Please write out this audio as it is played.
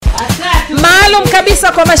maalum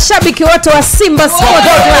kabisa kwa mashabiki wote wa Simba Sports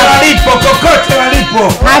kokote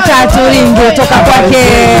walipo. Hata aturingi kutoka kwake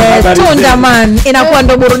Tundaman. Inakuwa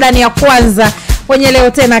ndo burudani ya kwanza kwenye leo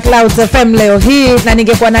tena Clouds FM leo hii, na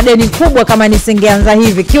ningekuwa na deni kubwa kama nisingeanza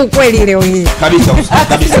hivi kiukweli leo hii. Kabisa.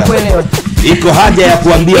 Iko haja ya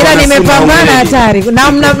kuambia ila nimepambana hatari.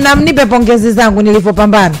 Na mnipe pongezi zangu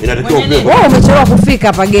nilipopambana. Inatakiwa upepo. Wewe umechelewa kufika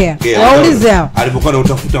hapa Gea. Waulize hao. Alipokuwa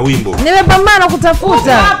utafuta wimbo. Nimepambana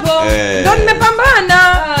kutafuta. Ndio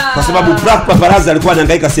nimepambana. Kwa sababu Black Paparazzi alikuwa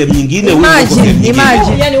anahangaika sehemu nyingine,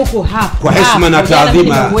 imagine yani huko hapa. Kwa heshima na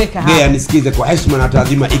taadhima, Gea nisikize, kwa heshima na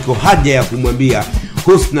taadhima iko haja ya kumwambia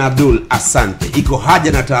Husna Abdul asante. Iko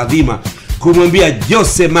haja na taadhima kumwambia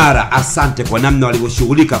Jose Mara asante kwa namna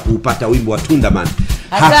walivyoshughulika kuupata wimbo wa Tundaman.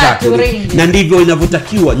 Hata na ndivyo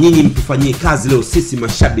inavyotakiwa nyinyi mtufanyie kazi leo sisi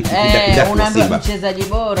mashabiki kidaki wa Simba. Mchezaji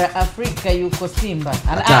bora Afrika yuko Simba.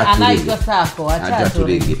 Anaitwa Sako, acha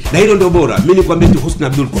ringi. Na hilo ndio bora. Mimi nikwambie tu Husna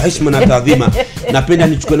Abdul kwa heshima na taadhima napenda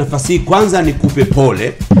nichukue nafasi hii kwanza nikupe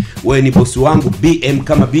pole. Wewe ni bosi wangu BM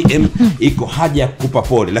kama BM iko haja ya kukupa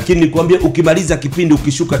pole. Lakini nikwambie ukimaliza kipindi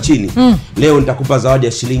ukishuka chini leo nitakupa zawadi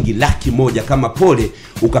ya shilingi 100,000 kama pole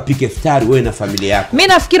ukapike iftari wewe na familia yako. Mimi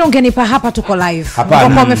nafikiri ungenipa hapa tuko live.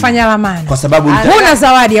 Kwa umefanya lamana. Kwa sababu huna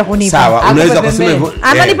zawadi ya kunipa. Sawa, unaweza kusema hivyo.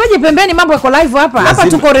 Nipaje pembeni mambo yako live hapa. Hapa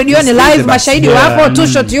tuko redioni live, mashahidi wapo,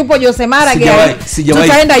 Tushot yupo, Jose Mara Gea.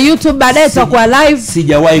 Tutaenda YouTube baadaye tutakuwa live.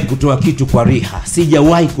 Sijawahi kutoa kitu kwa Riha.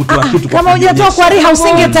 Sijawahi kutoa kitu kwa. Kama hujatoa kwa Riha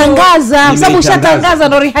usingetangaza. Kwa sababu ushatangaza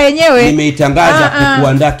ndo Riha yenyewe. Nimeitangaza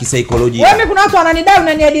kukuandaa kisaikolojia. Wewe kuna watu wananidai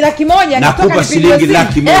unaniadi 100,000 nakupa shilingi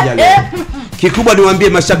 100,000 leo. Kikubwa niwaambie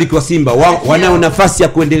mashabiki wa Simba wanao nafasi ya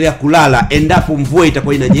kuendelea kulala endapo mvua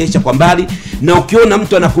itakuwa inanyesha kwa mbali, na ukiona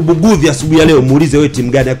mtu anakubugudhi asubuhi ya leo muulize wewe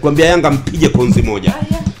timu gani, akwambia Yanga mpige konzi moja.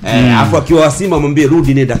 Hapo akiwa wa Simba mwambie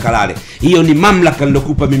rudi nenda kalale. Hiyo ni mamlaka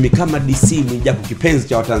nilokupa mimi kama DC Mwijako kipenzi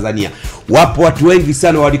cha Watanzania. Wapo watu wengi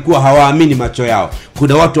sana walikuwa hawaamini macho yao.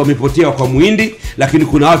 Kuna watu wamepotea kwa Muhindi, lakini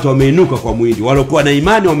kuna watu wameinuka kwa Muhindi. Waliokuwa na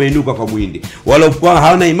imani wameinuka kwa Muhindi. Waliokuwa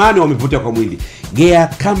hawana imani wamepotea kwa Muhindi. Gea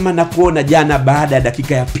kama na kuona jana baada ya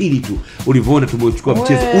dakika ya pili tu ulivyoona tumeuchukua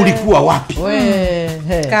mchezo ulikuwa wapi?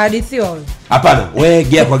 Kahadithiwa wewe. Hapana, wewe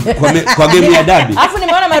Gea kwa game ya dabi. Alafu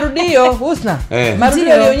nimeona marudio Husna. Marudio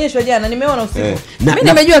yalionyeshwa jana, nimeona usiku. Mimi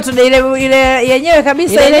nimejua tu ile yenyewe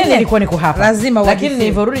kabisa ile ilikuwa niko hapa. Lazima lakini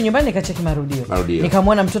nilivyorudi nyumbani nikacheki marudio.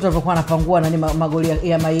 Nikamwona mtoto alivyokuwa anapangua na magoli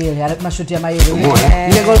ya Mayele, mashuti ya Mayele.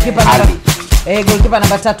 Ile goalkeeper goalkeeper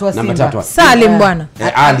namba 3 wa Simba. Salim bwana.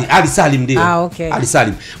 Ali Salim ndio. Okay. Ali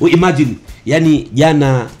Salim. Imagine, yani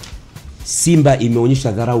jana Simba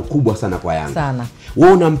imeonyesha dharau kubwa sana kwa Yanga. Sana.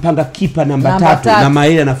 Wewe unampanga kipa namba 3 na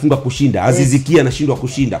Mayele anafunga kushinda. Azizikia anashindwa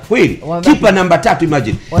kushinda. Kweli? Kipa namba 3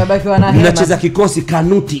 imagine. Mnacheza kikosi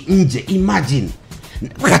Kanuti nje. Imagine.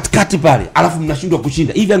 Katikati pale. Alafu mnashindwa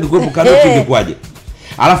kushinda. Hivi angekuwepo Kanuti ingekwaje?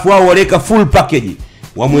 Alafu wao waleka full package.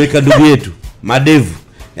 Wamweka ndugu yetu Madevu,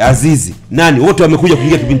 Azizi, nani wote wamekuja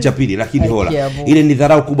kuingia kipindi cha pili, lakini hola. Ile ni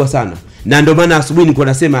dharau kubwa sana. Na ndio maana asubuhi nilikuwa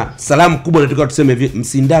nasema salamu kubwa nataka tuseme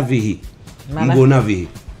msindavi hii. Mgonavi hii.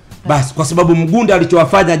 Basi kwa sababu Mgunda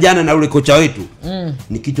alichowafanya jana na ule kocha wetu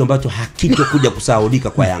ni kitu ambacho hakitokuja kusahaulika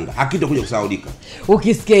kwa Yanga. Hakitokuja kusahaulika.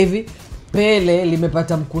 Ukisikia hivi Pele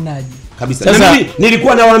limepata mkunaji kabisa. Sasa, na mimi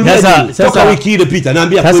nilikuwa nawaambia toka wiki ile pita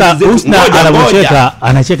naambia sasa Husna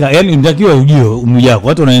anacheka yani nitakiwa ujio Mwijako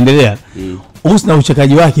watu wanaendelea. Husna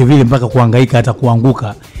uchekaji wake vile mpaka kuhangaika hata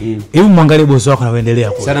kuanguka. Hebu muangalie bosi wako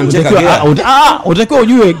anaendelea kwa. Sana mcheka utakiwa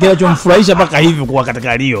ujue kinachomfurahisha mpaka hivi kwa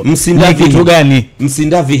katika lio. Msindavi kitu gani?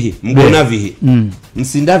 Msindavi hii, mgonavi hii.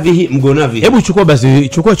 Msindavi hii, mgonavi hii. Hebu chukua basi,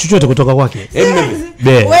 chukua chochote kutoka kwake.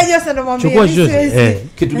 Wewe Jose ndo mwambie. Chukua chochote.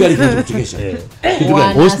 Kitu gani kinachokuchekesha? Kitu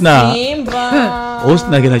gani?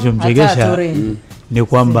 Husna kinachomchekesha ni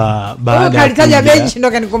kwamba baada ya kalitaja benchi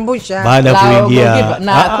ndo kanikumbusha baada ya kuingia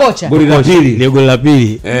na kocha goli la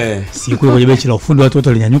pili siku kwenye benchi la ufundi watu wote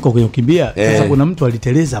walinyanyuka kwenye kukimbia. Sasa kuna mtu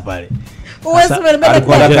aliteleza pale.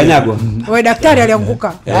 Alikuwa anakanyagwa. Wewe daktari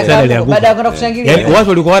alianguka. Baada ya kwenda kushangilia. Yaani watu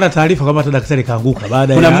walikuwa wana taarifa kama hata daktari kaanguka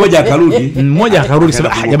baada ya kuna mmoja akarudi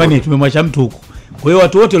sema jamani tumemwacha mtu huko. Kwa hiyo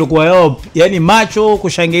watu wote walikuwa yao yani macho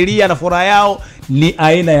kushangilia na furaha yao ni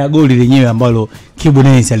aina ya goli lenyewe ambalo Kibu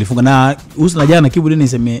Dennis alifunga. Na Husna jana Kibu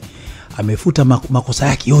Dennis amefuta makosa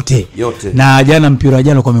yake yote. Na jana mpira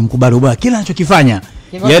jana kwa amemkubali bwana kila anachokifanya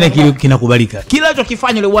yani kinakubalika. Kila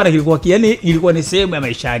anachokifanya yule bwana kilikuwa yani ilikuwa ni sehemu ya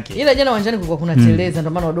maisha yake. Ila jana uwanjani kulikuwa kuna teleza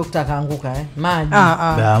ndio maana daktari akaanguka maji.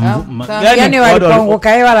 Yani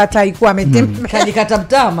walipoanguka yeye wala taikuwa ametemka kajikata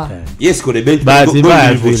mtama. Yes kule bench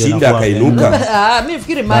kushinda akainuka. Mimi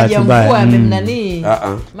nafikiri maji ya mvua yamemnani.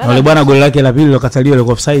 Wale bwana goli lake la pili lokataliwa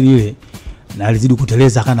ile offside ile na alizidi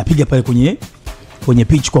kuteleza akanapiga pale kwenye kwenye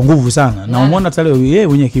pitch kwa nguvu sana. Na umeona hata leo yeye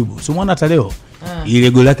mwenyewe Kibu. Si umeona hata leo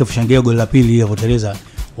ile goli yake kushangilia goli la pili ile poteleza.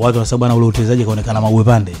 Watu wa sababu na ule utezaji kaonekana mawe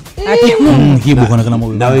pande. Kibu kaonekana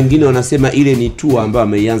mawe. Na wengine wanasema ile ni tour ambayo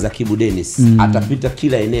ameianza Kibu Dennis. Atapita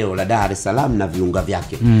kila eneo la Dar es Salaam na viunga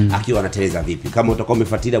vyake. Akiwa anateleza vipi. Kama utakuwa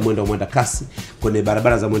umefuatilia mwendo kasi kwenye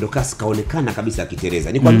barabara za mwendo kasi kaonekana kabisa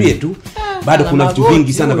akiteleza. Nikwambie tu bado kuna vitu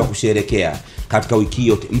vingi sana vya kusherehekea katika wiki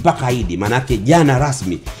yote mpaka Eid. Maana yake jana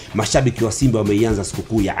rasmi mashabiki wa Simba wameianza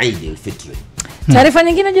sikukuu ya Eid al-Fitr. Taarifa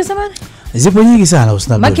nyingine je samani? Zipo nyingi sana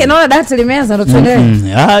ustadi. Maki naona data limeanza ndo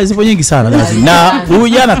tuendelee. Zipo nyingi sana data. Na huyu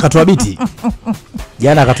jana akatoa biti.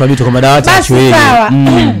 Jana akatoa biti kwa dawati achwe.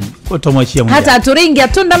 Utamwachia mmoja. Hata turingi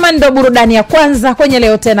Tundaman ndo burudani ya kwanza kwenye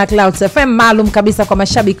Leo Tena Clouds FM maalum kabisa kwa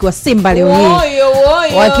mashabiki wa Simba leo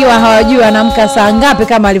hii. Wakiwa hawajui anamka saa ngapi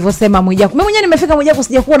kama alivyosema Mwijaku. Mimi mwenyewe nimefika Mwijaku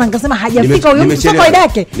sija kuona nikasema hajafika huyo mtu kwa kawaida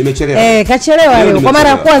yake. Kachelewa leo. Kwa mara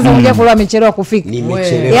ya kwanza Mwijaku leo amechelewa kufika.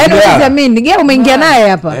 Yaani unaamini gea umeingia naye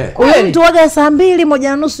hapa. Huyo mtu waga saa 2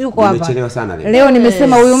 1:30 yuko hapa. Nimechelewa sana leo. Leo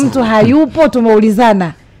nimesema huyu mtu hayupo,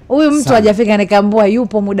 tumeulizana. Huyu mtu hajafika nikaambua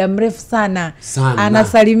yupo muda mrefu sana.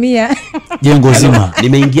 Anasalimia jengo zima.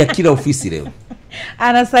 Nimeingia kila ofisi leo.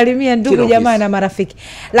 Anasalimia ndugu jamaa na marafiki.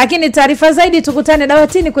 Lakini taarifa zaidi tukutane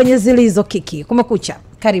dawatini kwenye Zilizo Kiki. Kumekucha.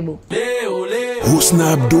 Karibu.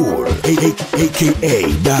 Husna Abdul aka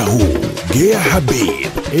Dahu, Gea Habib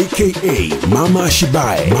aka Mama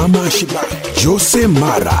Shibae, Jose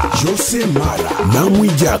Mara na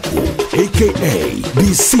Mwijaku aka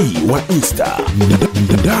DC wa Insta.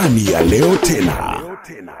 Ndani ya Leo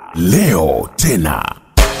Tena.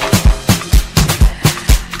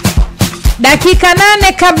 Dakika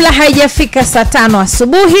 8 kabla haijafika saa 5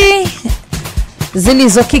 asubuhi.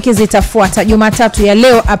 Zilizo Kiki zitafuata Jumatatu ya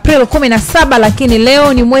leo April 17, lakini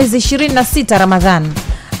leo ni mwezi 26 Ramadhan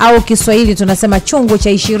au Kiswahili tunasema chungu cha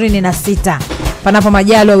 26. Panapo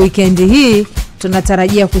majalo weekend hii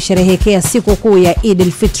tunatarajia kusherehekea siku kuu ya Eid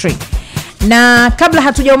al-Fitr. Na kabla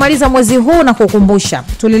hatujaumaliza mwezi huu na kukumbusha,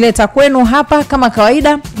 tulileta kwenu hapa kama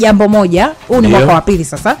kawaida jambo moja, huu ni mwaka wa pili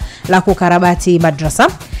sasa, la kukarabati madrasa.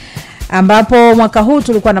 Ambapo mwaka huu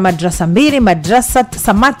tulikuwa na madrasa 2, madrasa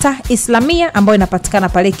Samata Islamia ambayo inapatikana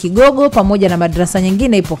pale Kigogo pamoja na madrasa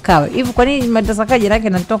nyingine ipo Kawe. Hivi kwa nini madrasa kaje yake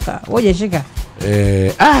inatoka? Ngoja shika.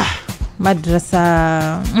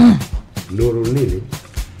 Madrasa Nuru nini?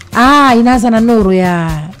 Inaanza na Nuru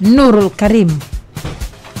ya Nurul Karim.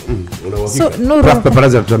 So Nuru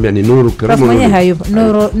Paparaza tuambia ni Nuru Karim. Mwenye hayupo.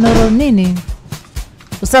 Nuru nini?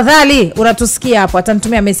 Ustadhali unatusikia hapo,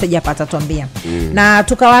 atanitumia message hapa atatuambia. Na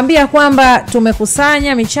tukawaambia kwamba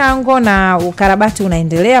tumekusanya michango na ukarabati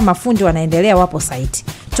unaendelea, mafundi wanaendelea, wapo site.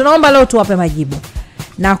 Tunaomba leo tuwape majibu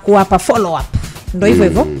na kuwapa follow up. Ndio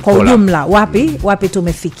hivyo kwa ujumla wapi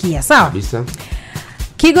tumefikia. Sawa? Kabisa.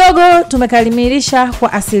 Kigogo tumekamilisha kwa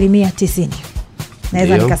 90%.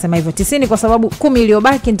 Naweza nikasema hivyo 90 kwa sababu 10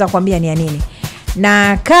 iliyobaki nitakwambia ni ya nini.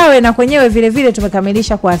 Na Kawe na kwenyewe vile vile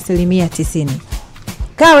tumekamilisha kwa 90%.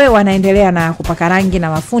 Kawe wanaendelea na kupaka rangi na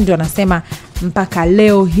mafundi wanasema mpaka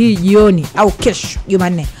leo hii jioni au kesho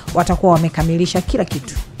Jumanne watakuwa wamekamilisha kila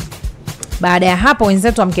kitu. Baada ya hapo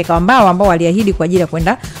wenzetu wa mkeka wa mbao ambao waliahidi kwa ajili ya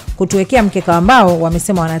kwenda kutuwekea mkeka wa mbao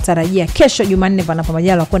wamesema wanatarajia kesho Jumanne panapo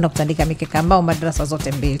majaliwa kwenda kutandika mikeka ya mbao madrasa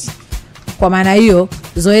zote mbili. Kwa maana hiyo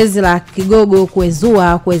zoezi la Kigogo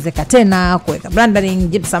kuezua, kuwezeka tena, kuweka blending,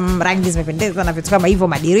 gypsum, rangi zimependeza na vitu kama hivyo,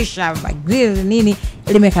 madirisha, grill nini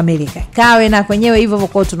limekamilika. Kawe na kwenyewe hivyo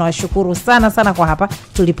kwa tunawashukuru sana kwa hapa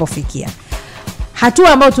tulipofikia. Hatua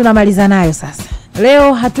ambayo tunamaliza nayo sasa.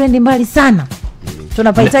 Leo hatuendi mbali sana.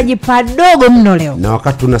 Tunapahitaji padogo mno leo. Na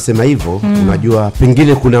wakati tunasema hivyo, unajua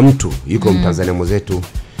pengine kuna mtu yuko Mtanzania mwenzetu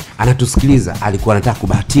anatusikiliza alikuwa anataka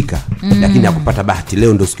kubahatika lakini hakupata bahati.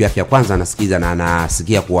 Leo ndio siku yake ya kwanza anasikiza na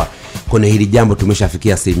anasikia kuwa kwenye hili jambo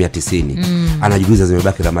tumeshafikia 90%. Anajiuliza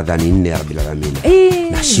zimebaki Ramadhani 4 ya Rabbil Alamin.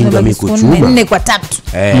 Nashindwa mimi kuchuma 4 kwa 3.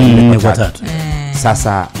 4 kwa 3.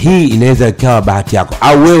 Sasa hii inaweza ikawa bahati yako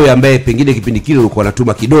au wewe ambaye pengine kipindi kile ulikuwa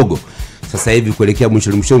unatuma kidogo. Sasa hivi kuelekea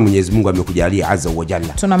mwisho Mwenyezi Mungu amekujalia azza wa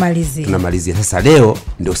jalla. Tunamalizia. Sasa leo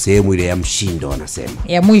ndio sehemu ile ya mshindo wanasema.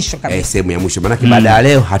 Ya mwisho kabisa. Sehemu ya mwisho. Maana baada ya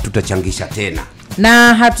leo hatutachangisha tena.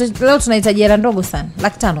 Na leo tunahitaji hela ndogo sana.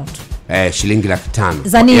 500 tu. Shilingi 500.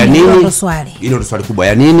 Za nini? Ndio swali. Hilo ndio swali kubwa.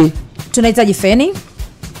 Ya nini? Tunahitaji feni.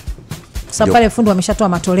 Sasa pale fundi wameshatoa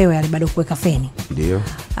matoleo yale bado kuweka feni. Ndio.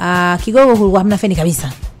 Kigogo kulikuwa hamna feni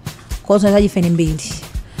kabisa. Kwa hiyo tunahitaji feni 2.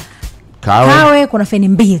 Kawe kuna feni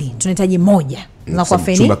 2, tunahitaji 1. Na kwa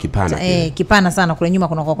feni chumba kipana. Kipana sana kule nyuma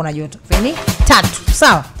kuna joto. Feni 3,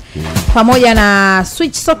 sawa? Pamoja na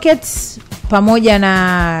switch sockets, pamoja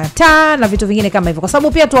na taa na vitu vingine kama hivyo. Kwa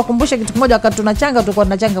sababu pia tuwakumbushe kitu kimoja, wakati tulikuwa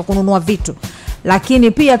tunachanga kununua vitu.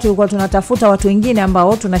 lakini pia tulikuwa tunatafuta watu wengine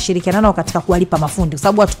ambao tunashirikiana nao katika kuwalipa mafundi, kwa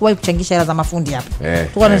sababu hatukuwahi kuchangisha hela za mafundi hapa.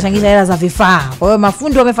 Tulikuwa tunachangisha hela za vifaa. Kwa hiyo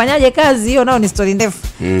mafundi wamefanyaje kazi hiyo nao ni story ndefu.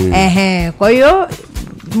 Kwa hiyo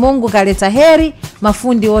Mungu kaleta heri,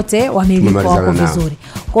 mafundi wote wamelipwa wako vizuri.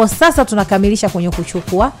 Kwa sasa tunakamilisha kwenye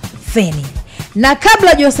kuchukua feni. Na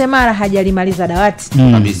kabla Jose Mara hajalimaliza dawati,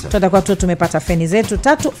 tutakuwa tu tumepata feni zetu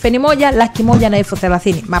 3, feni moja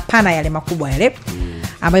 130,000, mapana yale makubwa yale.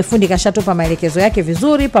 Ambaye fundi kashatupa maelekezo yake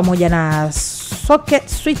vizuri, pamoja na socket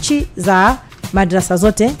switch za madrasa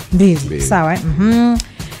zote mbili. Sawa?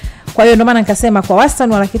 Kwa hiyo ndio maana nikasema kwa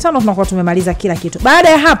wastani wa 500,000 tunakuwa tumemaliza kila kitu. Baada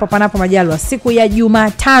ya hapo, panapo majaliwa, siku ya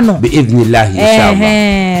Jumatano biidhnillah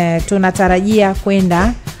inshallah tunatarajia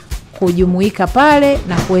kwenda kujumuika pale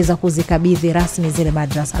na kuweza kuzikabidhi rasmi zile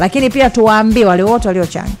madrasa. Lakini pia tuwaambie wale wote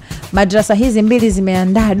waliochanga, madrasa hizi mbili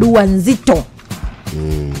zimeandaa dua nzito.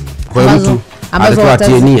 Kwa hiyo mtu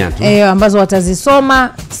ambazo watazisoma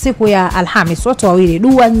siku ya Alhamis wote wawili,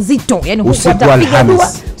 dua nzito. Yani huku watapiga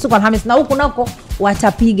dua siku Alhamis na huku nako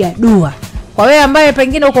watapiga dua. Kwa wewe ambaye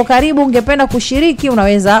pengine uko karibu ungependa kushiriki,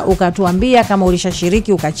 unaweza ukatuambia kama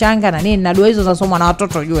ulishashiriki ukachanga na nini, na dua hizo zinasomwa na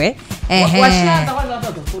watoto ujue. Washaanza kwanza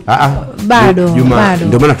watoto? Bado. Ndio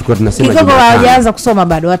maana tulikuwa tunasema Kikoko hawajaanza kusoma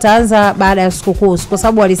bado, wataanza baada ya sikukuu, kwa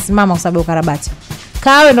sababu walisimama kwa sababu ya ukarabati.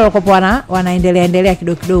 Kawe ndio walikopo wanaendelea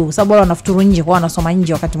kidogo kwa sababu wao wanafuturu nje, kwa wanasoma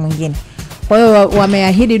nje wakati mwingine. Kwa hiyo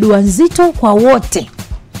wameahidi dua nzito kwa wote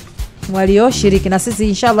walioshiriki, na sisi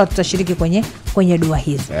inshallah tutashiriki kwenye dua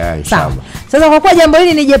hizo. Sawa. Sasa kwa kuwa jambo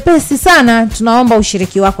hili ni jepesi sana, tunaomba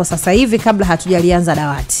ushiriki wako sasa hivi kabla hatujalianza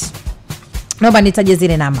dawati. Naomba nitaje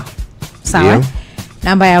zile namba. Sawa?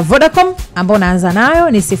 Namba ya Vodacom ambayo naanza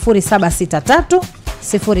nayo ni 0763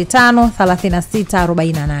 05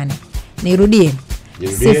 3648. Nirudie.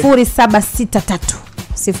 0763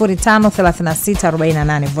 05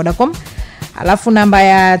 3648 Vodacom. Alafu namba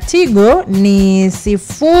ya Tigo ni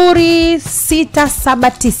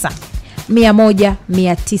 0679 100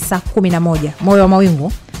 911. Moyo wa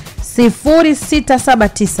mawingu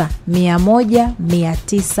 0679 100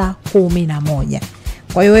 911.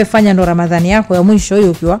 Kwa hiyo wewe fanya ndo Ramadhani yako ya mwisho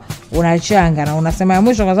hiyo ukiwa unachanga, na unasema ya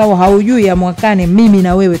mwisho kwa sababu haujui ya mwakani mimi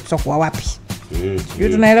na wewe tutakuwa wapi. Hiyo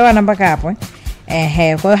tunaelewana mpaka hapo.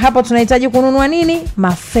 Kwa hiyo hapo tunahitaji kununua nini?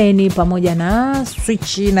 Mafeni pamoja na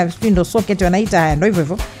switch na window socket wanaita, haya ndio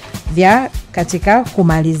hivyo vya katika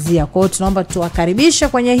kumalizia. Kwa hiyo tunaomba tuwakaribisha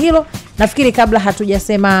kwenye hilo. Nafikiri kabla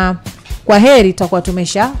hatujasema kwa heri tutakuwa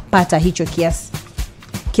tumeshapata hicho kiasi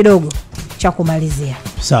kidogo cha kumalizia.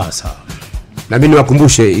 Sawa. Na mimi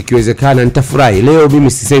niwakumbushe, ikiwezekana nitafurahi leo,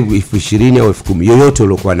 mimi sisemi 20,000 au 10,000 yoyote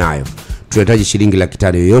uliokuwa nayo. Tunahitaji shilingi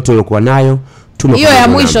 500,000 yoyote uliokuwa nayo. Hiyo ya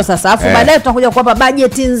mwisho sasa, afu baadaye tutakuja kuwapa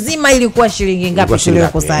bajeti nzima ilikuwa shilingi ngapi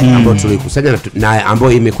tuliyokusanya, ambayo tulikusanya na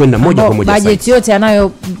ambayo imekwenda moja kwa moja. Bajeti yote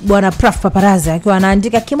anayo bwana Prof Paparaza akiwa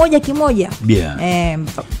anaandika kimoja.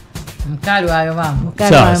 Mkali wa hayo mambo.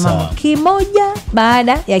 Kimoja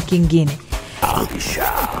baada ya kingine.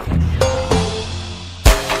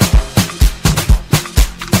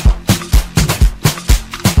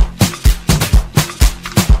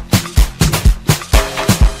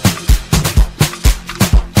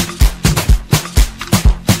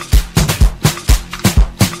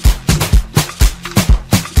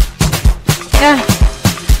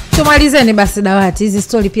 Tumalizeni basi dawati, hizi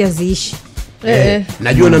story pia ziishi.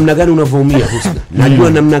 Najua namna gani unavoumia Husna. Najua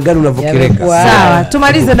namna gani unavokereka. Sawa,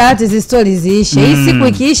 tumalize dawati, hizi story ziishe. Hii siku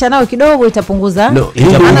ikiisha nao kidogo itapunguza.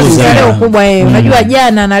 Maana leo kubwa unajua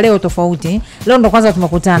jana na leo tofauti. Leo ndo kwanza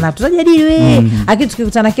tumekutana. Tutajadili wewe. Lakini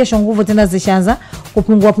tukikutana kesho nguvu tena zishaanza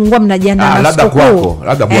kupungua mnajiandaa na labda kwako.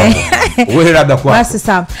 Wewe labda kwako. Basi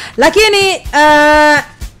sawa. Lakini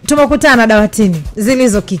tumekutana dawatini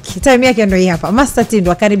zilizokiki. Time yake ndio hii hapa. Master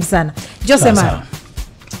Tindwa, karibu sana. Jose Mara.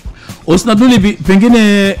 Usnaduli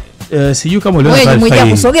pengine sijui kama uliona wewe mmoja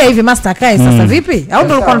kusogea hivi Master kae sasa vipi? Au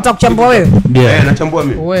ndio ulikuwa unataka kuchambua wewe? Nachambua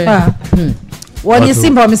mimi. Wani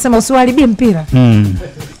Simba wamesema usiharibie mpira.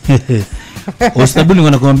 Usnaduli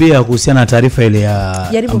wanakuambia kuhusiana na taarifa ile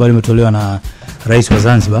ambayo imetolewa na Rais wa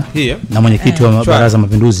Zanzibar na mwenyekiti wa Baraza la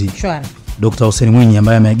Mapinduzi Dr. Hussein Mwinyi,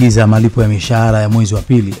 ambaye ameagiza malipo ya mishahara ya mwezi wa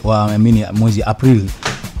pili mwezi Aprili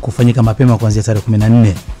kufanyika mapema kuanzia tarehe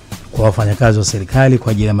 14 kwa wafanyakazi wa serikali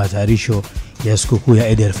kwa ajili ya matayarisho ya sikukuu ya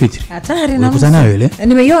Eid al-Fitr. Hatari na mkutano ile.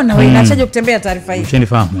 Nimeiona wewe inachaje kutembea taarifa hii.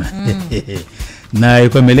 Mshanifahamu. Na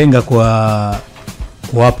ilikuwa imelenga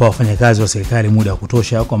kuwapa wafanyakazi wa serikali muda wa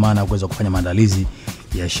kutosha kwa maana ya kuweza kufanya maandalizi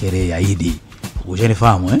ya sherehe ya Eid.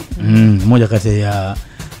 Mshanifahamu Moja kati ya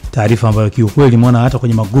taarifa ambayo kiukweli umeona hata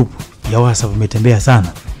kwenye magrupu ya WhatsApp umetembea sana.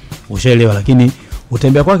 Ushaelewa, lakini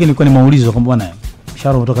utembea kwake ilikuwa ni maulizo kwamba bwana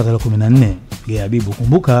mshahara umetoka tarehe 14 Gea Habibu.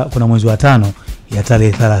 Kumbuka kuna mwezi wa 5 ya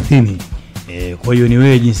tarehe 30. Kwa hiyo ni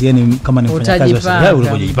wewe jinsi gani kama ni mfanyakazi wa serikali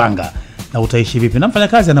ulikojipanga na utaishi vipi. Na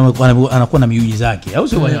mfanyakazi anakuwa na miuji zake, au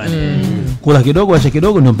sio bwana? Kula kidogo acha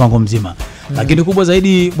kidogo ndio mpango mzima. Lakini kubwa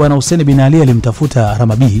zaidi bwana Hussein bin Ali alimtafuta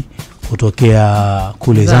Ramabi kutokea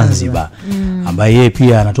kule Zanzibar, ambaye yeye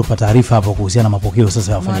pia anatupa taarifa hapo kuhusiana na mapokeo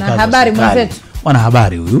sasa ya wafanyakazi. Habari mwenzetu. Wana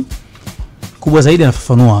habari huyu. Kubwa zaidi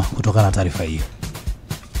anafafanua kutokana na taarifa hiyo.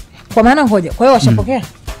 Kwa maana ngoja. Kwa hiyo washapokea?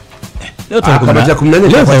 Leo tarehe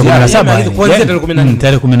 17 kuanzia tarehe 14.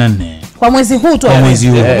 Tarehe 14. Kwa mwezi huu tu. Kwa mwezi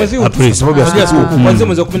huu. Aprili sababu ya siku. Kuanzia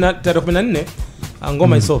mwezi wa 14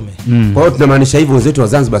 ngoma isome. Kwa hiyo tunamaanisha hivyo wenzetu wa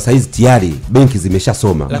Zanzibar sasa hizi tayari benki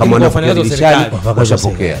zimeshasoma kama wafanyakazi wa serikali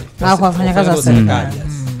washapokea. Kwa wafanyakazi wa serikali.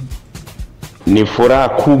 Ni furaha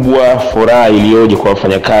kubwa, furaha iliyoje kwa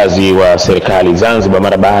wafanyakazi wa serikali Zanzibar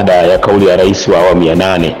mara baada ya kauli ya rais wa awamu ya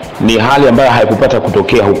 8. Ni hali ambayo haikupata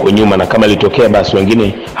kutokea huko nyuma, na kama ilitokea basi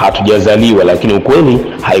wengine hatujazaliwa, lakini ukweli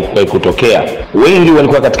haikuwahi kutokea. Wengi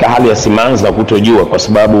walikuwa katika hali ya simanzi na kutojua, kwa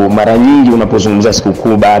sababu mara nyingi unapozungumzia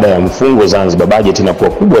sikukuu baada ya mfungo Zanzibar, bajeti inakuwa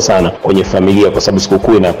kubwa sana kwenye familia, kwa sababu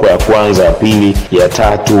sikukuu inakuwa ya kwanza, ya pili, ya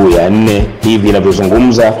tatu, ya 4 hivi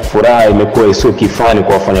inavyozungumza. Furaha imekuwa isio kifani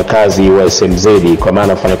kwa wafanyakazi wa SMZ, kwa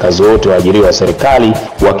maana wafanyakazi wote waajiriwa wa serikali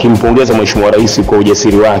wakimpongeza Mheshimiwa Rais kwa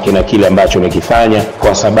ujasiri wake na kile ambacho amekifanya,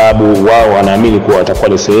 kwa sababu wao wanaamini kuwa watakuwa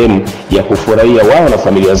ni sehemu ya kufurahia wao na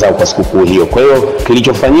familia zao kwa sikukuu hiyo. Kwa hiyo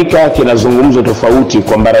kilichofanyika kinazungumzwa tofauti,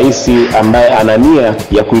 kwamba rais ambaye ana nia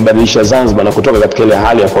ya kuibadilisha Zanzibar na kutoka katika ile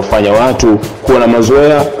hali ya kufanya watu kuwa na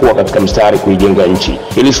mazoea kuwa katika mstari kuijenga nchi.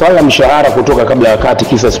 Ili swala la mshahara kutoka kabla ya wakati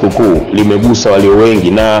kisa sikukuu limegusa walio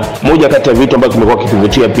wengi, na moja kati ya vitu ambavyo kimekuwa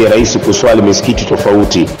kikivutia pia rais kuswali misikiti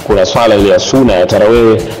tofauti. Kuna swala ile ya sunna ya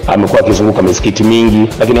tarawih, amekuwa akizunguka misikiti mingi,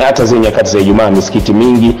 lakini hata zile nyakati za Ijumaa misikiti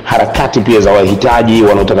mingi. Harakati pia za wahitaji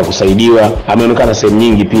wanaotaka kusaidiwa, ameonekana sehemu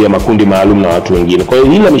nyingi, pia makundi maalum na watu wengine. Kwa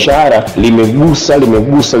hiyo hili mishahara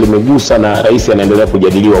limegusa na rais anaendelea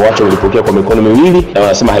kujadiliwa. Watu walipokea kwa mikono miwili na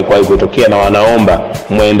wanasema haikuwahi kutokea, na wanaomba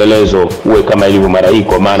muendelezo uwe kama ilivyo mara hii,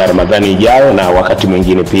 kwa maana Ramadhani ijayo na wakati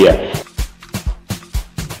mwingine pia.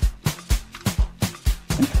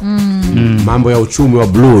 Mambo ya uchumi wa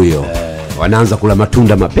blue hiyo. Wanaanza kula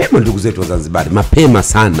matunda mapema ndugu zetu wa Zanzibar, mapema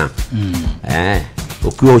sana.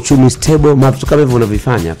 Ukiwa uchumi stable, mambo kama hivyo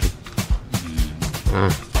unavifanya tu.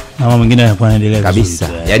 Na mambo mengine yanakuwa yanaendelea kabisa.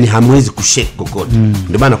 Yaani hamwezi kushake kokote.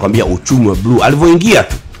 Ndio maana nakwambia uchumi wa blue alivyoingia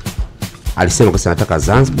tu alisema kwa nataka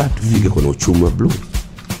Zanzibar tufike kwenye uchumi wa blue.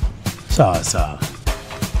 Sawa.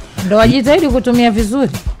 Ndio wajitahidi kutumia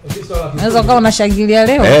vizuri. Unaweza kama unashangilia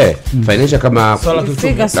leo. Financial kama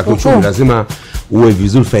kiuchumi lazima uwe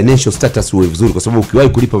vizuri, financial status uwe vizuri, kwa sababu ukiwahi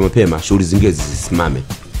kulipa mapema shughuli zingine zisimame.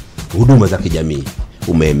 Huduma za kijamii,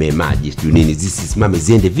 umeme, maji, nini zisimame,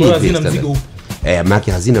 ziende vile vile.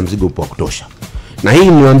 Maki hazina mzigo upo wa kutosha. Na hii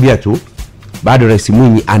niwaambia tu, bado Rais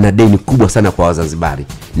Mwinyi ana deni kubwa sana kwa Wazanzibari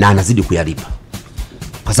na anazidi kuyalipa.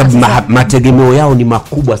 Kwa sababu mategemeo yao ni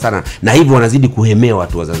makubwa sana, na hivyo wanazidi kuhemewa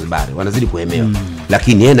watu wa Zanzibari, wanazidi kuhemewa.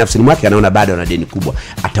 Lakini yeye nafsini mwake anaona bado ana deni kubwa,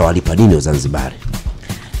 atawalipa nini Wazanzibari?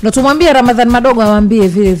 Ndio tumwambie Ramadhani Madogo amwambie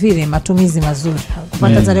vile vile matumizi mazuri.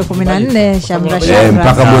 Kupata tarehe 14 shamra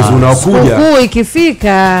mpaka mwezi unaokuja. Sikukuu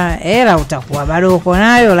ikifika, hela utakuwa bado uko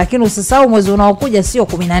nayo, lakini usisahau mwezi unaokuja sio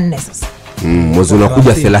 14 sasa. Mwezi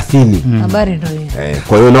unakuja 30. Habari ndio hiyo.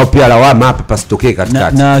 Kwa hiyo nao pia lawama hapa pasitokee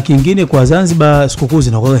katikati. Na kingine kwa Zanzibar sikukuu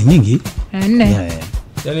zinakuwa nyingi. 4.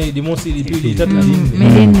 Yaani Jumamosi, Jumapili, Tatu na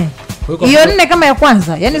Jumanne. Hiyo 4 kama ya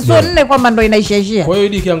kwanza. Yaani sio 4 kwamba ndio inaishaishia. Kwa hiyo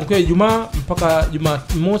hadi ikiangukia Ijumaa mpaka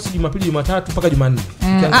Jumamosi, Jumapili, Jumatatu mpaka Jumanne.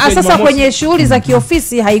 Sasa kwenye shughuli za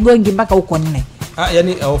kiofisi haigongi mpaka huko 4.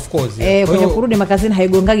 Yani of course. Kwenye kurudi makazini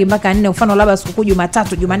haigongagi mpaka 4. Mfano labda sikukuu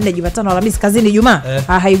Jumatatu, Jumanne, Jumatano, Alhamisi kazini Ijumaa.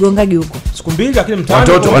 Haigongagi huko. Siku mbili lakini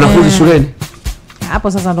mtaani. Watoto wanafunzi shuleni.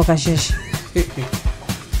 Hapo sasa ndo kasheshi.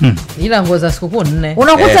 Ila nguo za sikukuu 4.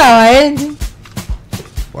 Unakuta hawaendi.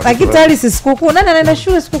 Lakini tayari si sikukuu. Nani anaenda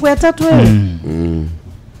shule sikukuu ya 3 wewe?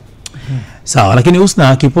 Sawa, lakini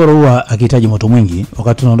Husna kiporo huwa akihitaji moto mwingi.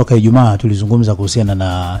 Wakati tunaondoka Ijumaa tulizungumza kuhusiana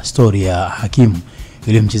na story ya Hakimu,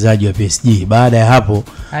 yule mchezaji wa PSG. Baada ya hapo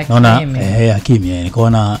naona Hakimu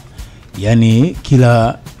nikaona yani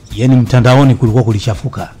mtandaoni kulikuwa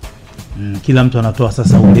kulichafuka. Kila mtu anatoa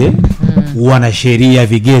sasa ule wana sheria,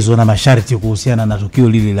 vigezo na masharti kuhusiana na tukio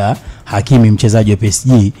lile la Hakimu mchezaji wa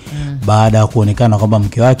PSG baada ya kuonekana kwamba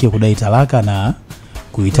mke wake kudai talaka na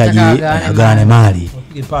kuhitaji agane mali.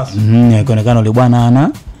 Ikaonekana yule bwana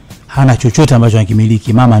hana chochote ambacho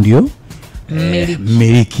anakimiliki, mama ndio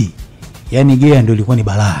mmiliki. Yaani Gea ndio ilikuwa ni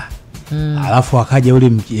balaa. Alafu akaja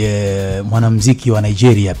yule mwanamuziki wa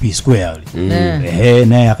Nigeria P Square yule.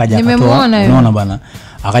 Naye akaja akatoa, unaona bwana,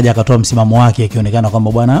 akaja akatoa msimamo wake akionekana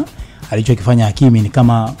kwamba bwana alichokifanya Hakimi ni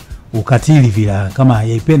kama ukatili vile, kama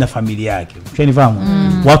haipenda familia yake. Ushanifahamu?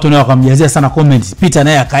 Watu nao wakamjazia sana comments. Peter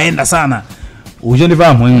naye akaenda sana.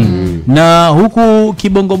 Ushanifahamu? Na huku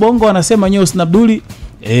kibongobongo anasema nyewe Snabduli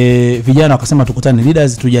vijana wakasema tukutane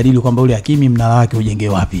leaders tujadili kwamba yule Hakimi mnara wake ujenge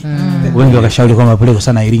wapi. Wengi wakashauri kwamba peleke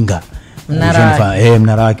sana Iringa.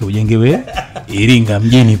 Mnara wake ujengewe Iringa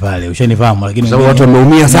mjini pale. Ushanifahamu? Lakini sababu watu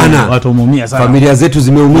wameumia sana. Watu wameumia sana. Familia zetu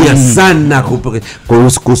zimeumia sana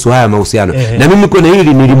kuhusu haya mahusiano. Na mimi kuna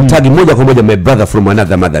hili nilimtagi moja kwa moja my brother from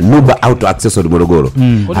another mother, Nuba Auto Accessory Morogoro.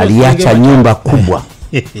 Aliacha nyumba kubwa.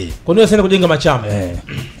 Kwa nini sasa kujenga machama?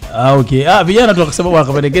 Okay. Vijana tu wakasema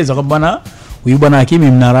wakapendekeza kwamba bwana huyu bwana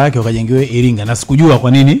Hakimi mnara wake ukajengewe Iringa, na sikujua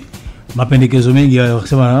kwa nini mapendekezo mengi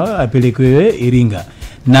wakasema apelekwe Iringa.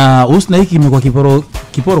 Na Husna hiki kimekuwa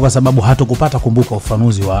kiporo kwa sababu hatokupata kumbuka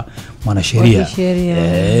ufanuzi wa mwanasheria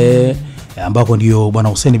ambako ndio bwana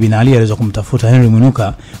Hussein bin Ali aliweza kumtafuta Henry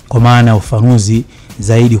Mwinuka kwa maana ufanuzi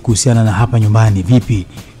zaidi kuhusiana na hapa nyumbani, vipi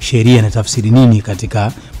sheria inatafsiri nini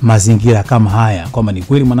katika mazingira kama haya, kwamba ni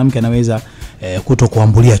kweli mwanamke anaweza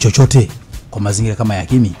kutokuambulia chochote kwa mazingira kama ya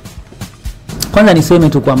Hakimi. Kwanza niseme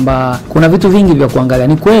tu kwamba kuna vitu vingi vya kuangalia.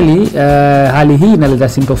 Ni kweli hali hii inaleta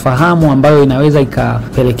sintofahamu ambayo inaweza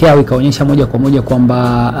ikapelekea au ikaonyesha moja kwa moja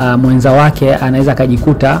kwamba mwenza wake anaweza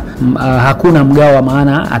kujikuta hakuna mgao wa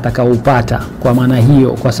maana atakaoupata kwa maana hiyo,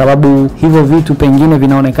 kwa sababu hivyo vitu pengine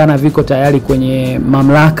vinaonekana viko tayari kwenye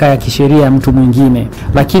mamlaka ya kisheria ya mtu mwingine.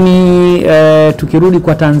 Lakini tukirudi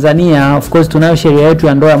kwa Tanzania, of course tunayo sheria yetu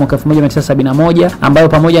ya ndoa ya mwaka 1971 ambayo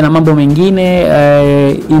pamoja na mambo mengine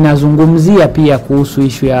inazungumzia pia kuhusu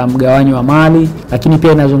ishu ya mgawanyo wa mali, lakini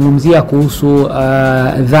pia inazungumzia kuhusu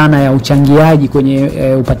dhana ya uchangiaji kwenye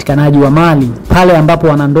upatikanaji wa mali pale ambapo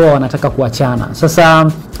wanandoa wanataka kuachana.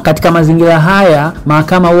 Sasa katika mazingira haya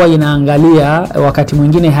mahakama huwa inaangalia, wakati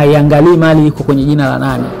mwingine haiangalii mali iko kwenye jina la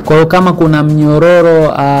nani. Kwa hiyo kama kuna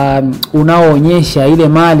mnyororo unaoonyesha ile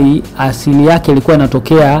mali asili yake ilikuwa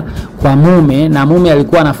inatokea kwa mume na mume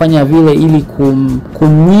alikuwa anafanya vile ili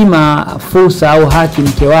kumnyima fursa au haki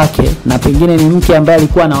mke wake, na pengine ni mke ambaye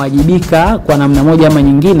alikuwa anawajibika kwa namna moja ama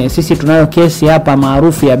nyingine. Sisi tunayo kesi hapa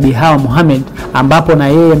maarufu ya Bihawa Mohamed ambapo na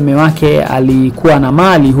yeye mume wake alikuwa na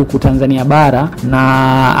mali huku Tanzania bara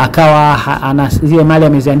na akawa ana zile mali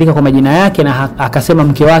ameziandika kwa majina yake, na akasema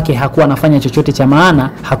mke wake hakuwa anafanya chochote cha maana,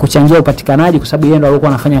 hakuchangia upatikanaji kwa sababu yeye ndo alikuwa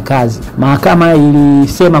anafanya kazi. Mahakama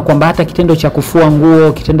ilisema kwamba hata kitendo cha kufua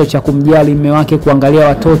nguo, kitendo cha kumjali mume wake, kuangalia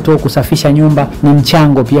watoto, kusafisha nyumba ni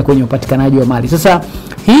mchango pia kwenye upatikanaji wa mali. Sasa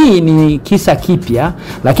hii ni kisa kipya,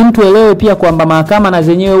 lakini tuelewe pia kwamba mahakama na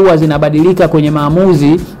zenyewe huwa zinabadilika kwenye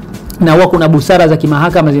maamuzi na huwa kuna busara za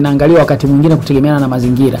kimahakama zinaangaliwa wakati mwingine kutegemeana na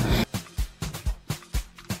mazingira.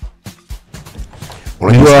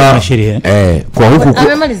 Unajua kwa huku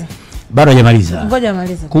amemaliza bado hajamaliza. Ngoja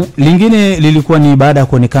amalize. Lingine lilikuwa ni baada ya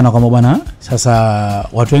kuonekana kwamba bwana sasa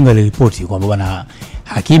watu wengi waliripoti kwamba bwana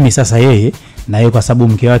Hakimi sasa yeye na yeye kwa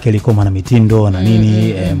sababu mke wake alikuwa mwana mitindo na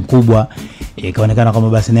nini mkubwa, ikaonekana kwamba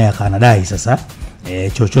basi naye akanadai sasa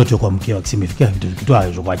chochote kwa mke wake, simefikia kitu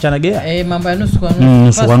hicho kuachana gea mambo ya nusu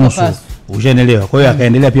kwa nusu. Ushaelewa? Kwa hiyo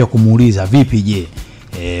akaendelea pia kumuuliza vipi je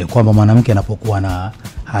kwamba mwanamke anapokuwa na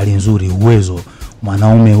hali nzuri, uwezo,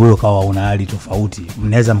 mwanaume wewe kawa una hali tofauti,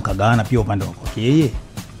 mnaweza mkagawana pia upande wako yeye.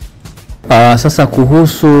 Sasa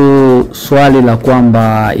kuhusu swali la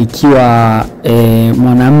kwamba ikiwa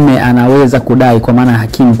mwanamume anaweza kudai, kwa maana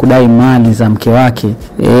Hakimu kudai mali za mke wake,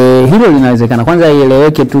 hilo linawezekana. Kwanza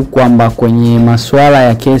ieleweke tu kwamba kwenye masuala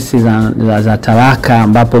ya kesi za talaka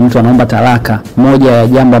ambapo mtu anaomba talaka, moja ya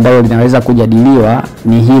jambo ambalo linaweza kujadiliwa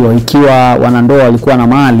ni hilo, ikiwa wanandoa walikuwa na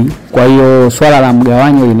mali, kwa hiyo swala la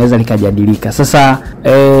mgawanyo linaweza likajadilika. Sasa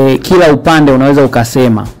kila upande unaweza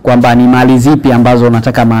ukasema kwamba ni mali zipi ambazo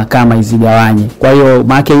unataka mahakama izigawanye. Kwa hiyo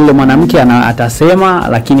maana yule mwanamke atasema,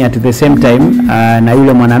 lakini at the same time na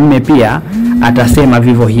yule mwanamume pia atasema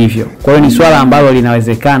vivyo hivyo. Kwa hiyo ni swala ambalo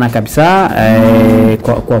linawezekana kabisa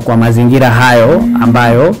kwa mazingira hayo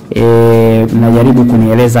ambayo mnajaribu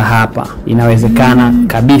kunieleza hapa. Inawezekana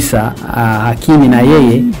kabisa Hakimi na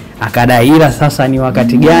yeye akadai, ila sasa ni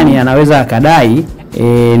wakati gani anaweza akadai,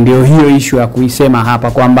 ndio hiyo issue ya kuisema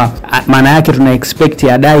hapa kwamba maana yake tuna expect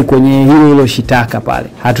adai kwenye hilo shitaka pale.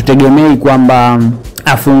 Hatutegemei kwamba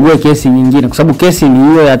afungue kesi nyingine kwa sababu kesi ni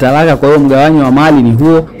hiyo ya talaka, kwa hiyo mgawanyo wa mali ni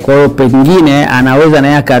huo. Kwa hiyo pengine anaweza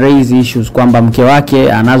naye aka raise issues kwamba mke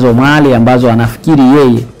wake anazo mali ambazo anafikiri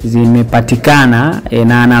yeye zimepatikana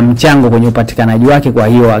na ana mchango kwenye upatikanaji wake, kwa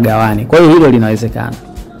hiyo agawane. Kwa hiyo hilo linawezekana.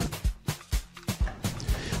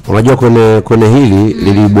 Unajua kwenye hili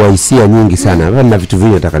liliibua hisia nyingi sana. Na vitu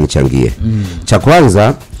vingi nataka nichangie. Cha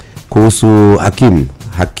kwanza kuhusu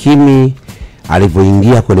Hakimi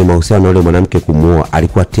alipoingia kwenye mahusiano na yule mwanamke kumuoa,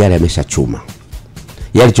 alikuwa tayari ameshachuma.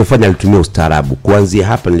 Yeye alichofanya alitumia ustaarabu. Kuanzia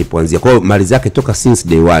hapa nilipoanzia. Kwa hiyo mali zake toka since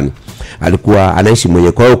day one alikuwa anaishi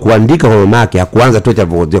mwenyewe. Kwa hiyo kuandika kwa mama yake hakuanza tu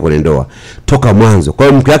alipoingia kwenye ndoa. Toka mwanzo. Kwa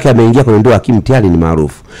hiyo mke wake ameingia kwenye ndoa, Hakim tayari ni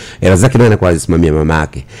maarufu. Hela zake naye anakuwa anasimamia mama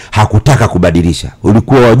yake. Hakutaka kubadilisha.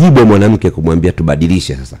 Ulikuwa wajibu wa mwanamke kumwambia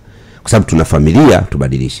tubadilishe sasa. Kwa sababu tuna familia,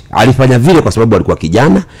 tubadilishe. Alifanya vile kwa sababu alikuwa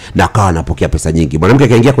kijana na akawa anapokea pesa nyingi. Mwanamke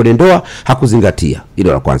akaingia kwenye ndoa hakuzingatia.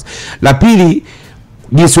 Hilo la kwanza. La pili,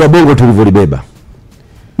 jinsi wa bongo tulivyolibeba.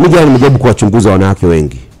 Mimi nimejaribu kuwachunguza wanawake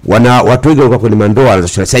wengi. Watu wengi walikuwa kwenye mandoa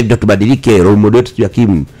wanasema sasa hivi tubadilike, role model wetu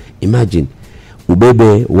Hakim. Imagine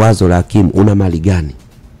ubebe wazo la Hakim, una mali gani?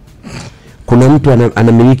 Kuna mtu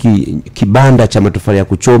anamiliki kibanda cha matofali ya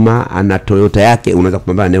kuchoma, ana Toyota yake, unaweza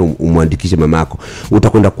kupambana naye umwandikishe mamako.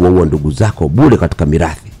 Utakwenda kuwaua ndugu zako bure katika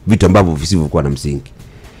mirathi, vitu ambavyo visivyokuwa na msingi.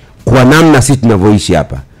 Kwa namna sisi tunavyoishi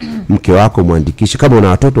hapa, mke wako muandikishe. Kama una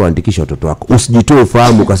watoto waandikishe watoto wako. Usijitoe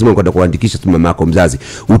ufahamu ukasema kwenda kuandikisha tu mama yako mzazi.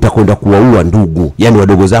 Utakwenda kuwaua ndugu, yani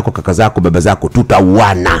wadogo zako, kaka zako, baba zako,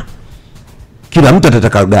 tutauana. Kila mtu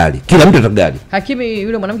atataka gari. Hakimi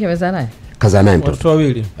yule mwanamke amezaa naye? Kazaa naye mtoto. Watoto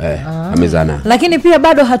wawili. Amezaa naye. Lakini pia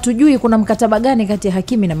bado hatujui kuna mkataba gani kati ya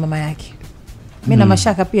Hakimi na mama yake. Mimi na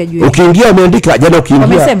mashaka pia juu. Ukiingia umeandika jana,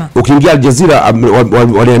 ukiingia Al Jazeera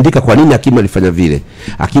waliandika kwa nini Hakim alifanya vile.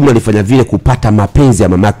 Hakim alifanya vile kupata mapenzi ya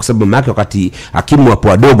mama yake, kwa sababu mama yake wakati Hakim wapo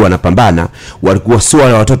wadogo wanapambana, walikuwa sio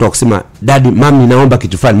wale watoto wakisema daddy mami naomba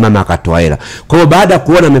kitu fulani, mama akatoa hela. Kwa hiyo baada ya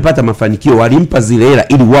kuona amepata mafanikio walimpa zile hela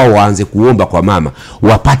ili wao waanze kuomba kwa mama,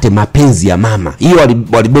 wapate mapenzi ya mama. Hiyo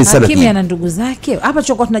walibezi sana. Hakim ana ndugu zake. Hapa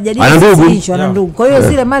chokuwa tunajadili hicho, ana ndugu. Kwa hiyo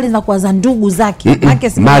zile mali zinakuwa za ndugu zake.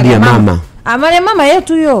 Mali ya mama. Amale mama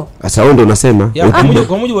yetu hiyo. Sasa wewe ndio unasema.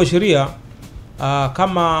 Kwa mujibu wa sheria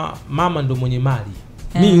kama mama ndio mwenye mali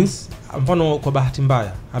means mfano kwa bahati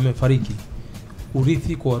mbaya amefariki,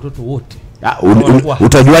 urithi kwa watoto wote.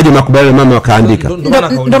 Utajuaje makubaliano mama wakaandika? Ndio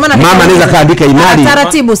maana mama anaweza kaandika imani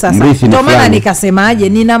taratibu sasa. Ndio maana nikasemaje,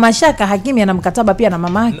 nina mashaka Hakimi ana mkataba pia na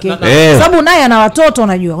mama yake. Sababu naye ana watoto,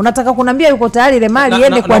 unajua. Unataka kuniambia yuko tayari ile mali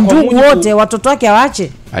iende kwa ndugu wote, watoto wake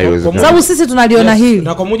awaache? Sababu sisi tunaliona hili.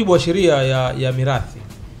 Na kwa mujibu wa sheria ya mirathi,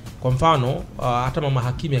 kwa mfano hata mama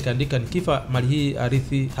Hakimi akaandika nikifa mali hii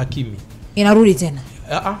arithi Hakimi, inarudi tena.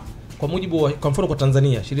 Kwa mujibu wa, kwa mfano kwa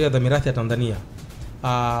Tanzania, sheria za mirathi ya Tanzania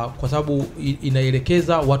kwa sababu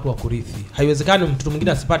inaelekeza watu wa kurithi. Haiwezekani mtoto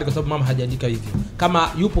mwingine asipate kwa sababu mama hajaandika hivyo. Kama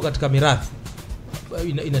yupo katika mirathi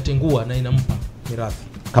inatengua na inampa mirathi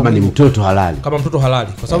kama ni mtoto halali. Kama mtoto halali.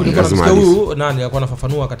 Kwa sababu nilikuwa namsikia huyu nani alikuwa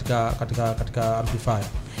anafafanua katika amplifier.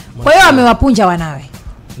 Kwa hiyo amewapunja wanawe.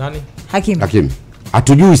 Nani? Hakimi.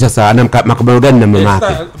 Hatujui sasa ana makubaliano gani na mama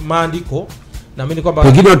yake. Maandiko na mimi ni kwamba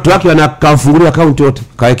pengine watu wake wanakafungulia account yote,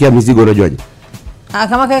 kawekea mizigo, unajuaje?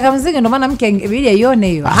 Kama kaweka mizigo ndio maana mke ingebidi aione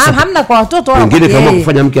hiyo. Hamna kwa watoto wao. Pengine kama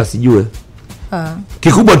kufanya mke asijue.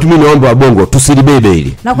 Kikubwa tu mimi naomba wabongo tusilibebe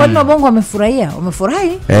hili. Na kwa nini wabongo wamefurahia?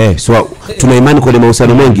 Wamefurahi? So tuna imani kwenye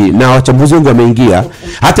mahusiano mengi na wachambuzi wengi wameingia.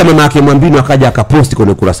 Hata mama yake Mwambino akaja akaposti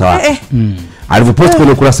kwenye ukurasa wake. Alipoposti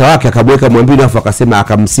kwenye ukurasa wake akabweka Mwambino afu akasema,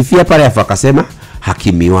 akamsifia pale afu akasema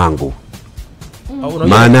Hakimi wangu.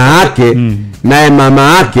 Maana yake naye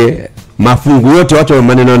mama yake mafungu yote watu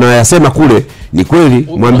maneno wanayosema kule ni kweli.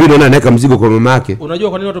 Mwambino naye anaweka mzigo kwa mama yake. Unajua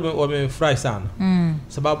kwa nini watu wamefurahi sana?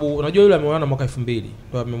 Sababu unajua yule ameoana mwaka 2000,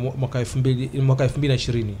 mwaka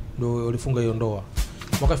 2020 ndio walifunga hiyo ndoa.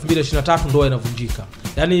 Mwaka 2023 ndoa inavunjika.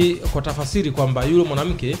 Yaani kwa tafasiri kwamba yule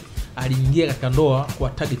mwanamke aliingia katika ndoa kwa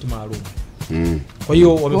target maalum. Kwa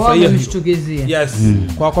hiyo wamefurahia hiyo. Yes.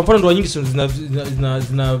 Kwa mfano ndoa nyingi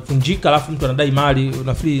zinavunjika alafu mtu anadai mali,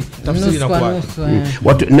 unafikiri tafsiri inakuwa.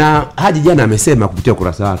 Watu na Haji jana amesema kupitia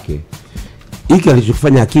ukurasa wake, hiki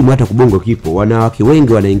alichofanya Hakimu hata kubongo kipo. Wanawake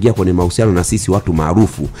wengi wanaingia kwenye mahusiano na sisi watu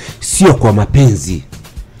maarufu sio kwa mapenzi.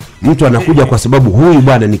 Mtu anakuja kwa sababu huyu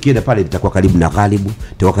bwana nikienda pale nitakuwa karibu na Ghalibu,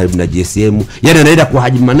 nitakuwa karibu na GSM. Yaani anaenda kwa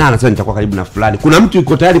Haji Manara sasa nitakuwa karibu na fulani. Kuna mtu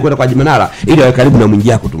yuko tayari kwenda kwa Haji Manara ili awe karibu na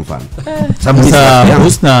Mwijaku tu mfano. Sababu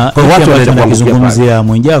Husna kwa watu wanaenda kuzungumzia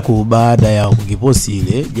Mwijaku baada ya kukiposti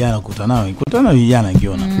ile jana kukutana jana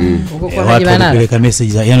nikiona. Watu wanapeleka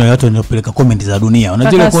message za yani watu wanapeleka comment za dunia.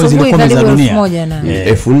 Unajua zile comment za dunia.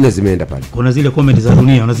 1400 zimeenda pale. Kuna zile comment za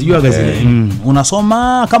dunia unazijua zile.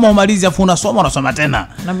 Unasoma kama umalizi afu unasoma tena.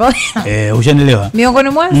 Ushanielewa? Miongoni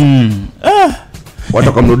mwanzo.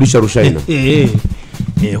 Watu kamrudisha Rushaina.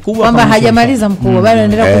 Kubwa kwamba hajamaliza mkubwa bado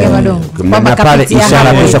anaendelea kupiga madongo. Kwamba pale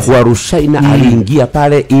ishara pesa kwa Rushaina aliingia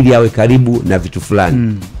pale ili awe karibu na vitu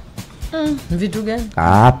fulani. Vitu gani?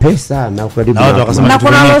 Pesa na ukaribu. Na watu wakasema Na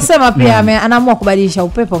kuna waliosema pia anaamua kubadilisha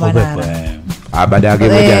upepo Manara. Baada ya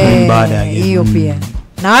game baada ya game. Hiyo pia.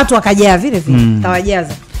 Na watu wakajaa vile vile.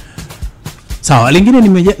 Tawajaza. Sawa, lingine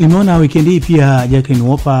nimeona weekend hii pia Jacqueline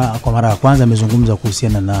Wolper kwa mara ya kwanza amezungumza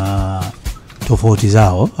kuhusiana na tofauti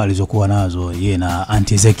zao alizokuwa nazo yeye na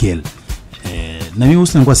Auntie Ezekiel. Na mimi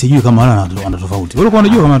nilikuwa sijui kama wana tofauti. Wewe ulikuwa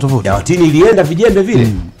unajua kama tofauti? Dawatini ilienda vijembe vile.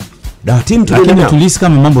 Dawatini tulikuwa tulisi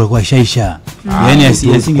kama mambo yalikuwa yashaisha. Yaani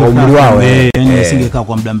asingekaa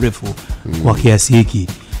kwa muda mrefu kwa kiasi hiki.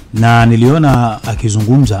 Na niliona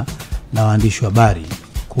akizungumza na waandishi wa habari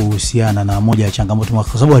kuhusiana na moja ya changamoto kwa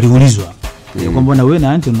sababu aliulizwa kwamba mbona wewe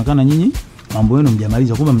na Auntie unaonekana nyinyi mambo yenu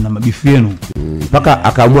mjamaliza, kumbe mna mabifu yenu. Mpaka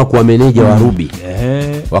akaamua kuwa meneja wa Ruby.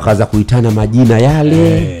 Wakaanza kuitana majina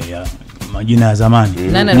yale. Majina ya zamani.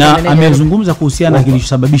 Na amezungumza kuhusiana na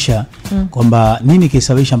kilichosababisha kwamba nini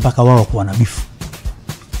kilisababisha mpaka wao kuwa na bifu.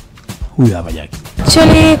 Huyu hapa Jackie.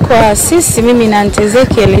 Actually kwa sisi mimi na Auntie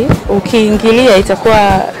Ezekiel ukiingilia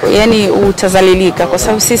itakuwa yani utazalilika kwa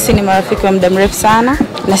sababu sisi ni marafiki wa muda mrefu sana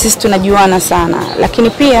na sisi tunajuana sana, lakini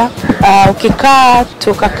pia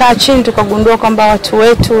tukakaa chini tukagundua kwamba watu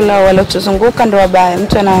wetu waliotuzunguka ndio wabaya.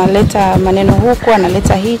 Mtu analeta maneno huko,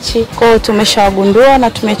 analeta hichi. Kwa hiyo tumeshawagundua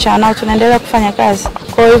na tumeachana nao, tunaendelea kufanya kazi.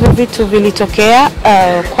 Kwa hivyo vitu vilitokea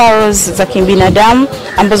quarrels za kibinadamu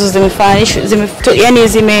ambazo zimefananishwa yani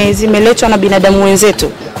zimeletwa na binadamu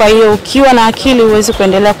wenzetu. Kwa hiyo ukiwa na akili uweze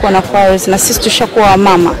kuendelea kuwa na quarrels, na sisi tushakuwa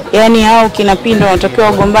mama. Yani hao kina Pindo wanatakiwa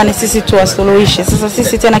wagombane, sisi tuwasuluhishe. Sasa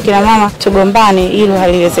sisi tena kina mama tugombane, hilo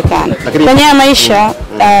haliwezekani. Kwenye maisha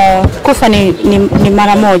kufa ni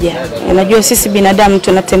mara moja. Unajua sisi binadamu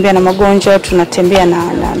tunatembea na magonjwa, tunatembea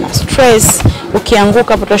na stress.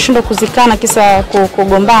 Ukianguka utashindwa kuzikana kisa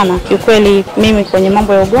kugombana. Kiukweli mimi kwenye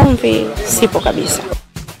mambo ya ugomvi sipo kabisa.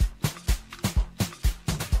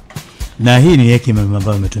 Na hii ni hekima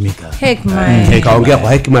ambayo imetumika. Kaongea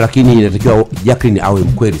kwa hekima, lakini inatakiwa Jacqueline awe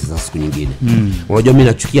mkweli sasa siku nyingine. Unajua mimi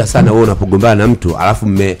nachukia sana wewe unapogombana na mtu alafu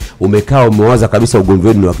umekaa umewaza kabisa ugomvi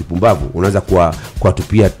wenu ni wa kipumbavu, unaanza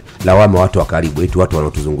kuwatupia lawama watu wa karibu, eti watu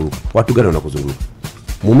wanaotuzunguka. Watu gani wanakuzunguka?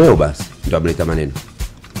 Mumeo basi ndio ameleta maneno.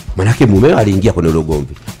 Manake mumeo aliingia kwenye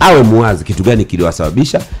ugomvi. Awe muwazi kitu gani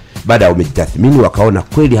kiliwasababisha, baada ya umejitathmini wakaona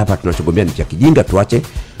kweli hapa tunachogombea ni cha kijinga, tuache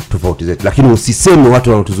tofauti zetu. Lakini usiseme watu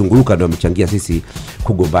wanaotuzunguka ndio wamechangia sisi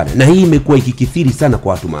kugombana. Na hii imekuwa ikikithiri sana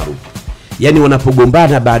kwa watu maarufu. Yaani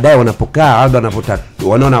wanapogombana baadaye wanapokaa labda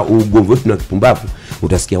wanaona ugomvi wetu na kipumbavu,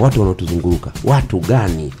 utasikia watu wanaotuzunguka. Watu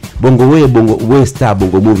gani? Bongo wewe star,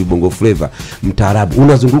 bongo movie, bongo flavor, mtaarabu.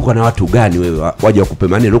 Unazungukwa na watu gani wewe? Waje wakupe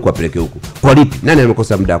maneno huko wapeleke huko. Kwa lipi? Nani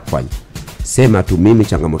amekosa muda kufanya? Sema tu mimi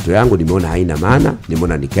changamoto yangu nimeona haina maana,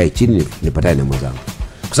 nimeona nikae chini nipatane na mwenzangu.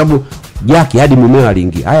 Kwa sababu yake hadi mumeo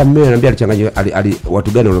aliingia. Haya mumeo ananiambia alichanganya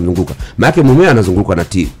watu gani wanamzunguka. Maana mumeo anazungukwa na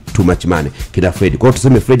too much money kina Fred. Kwa hiyo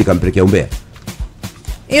tuseme Fred kampelekea umbea.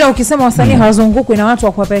 Ila ukisema wasanii hawazungukwi na watu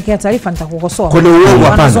wa kuwapelekea taarifa nitakukosoa. Kuna uongo hapana.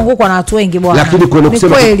 Wanazungukwa na watu wengi bwana. Lakini kuna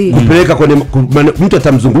kusema kupeleka kwenye mtu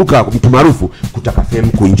atamzunguka mtu maarufu kutaka fame,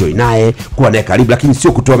 kuenjoy naye, kuwa naye karibu, lakini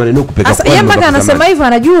sio kutoa maneno kupeleka kwa. Sasa yeye mpaka anasema hivyo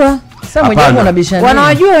anajua. Sasa mmoja unabishana.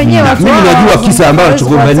 Wanawajua wenyewe watu. Mimi najua kisa ambacho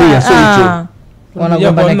tugombania sio hicho.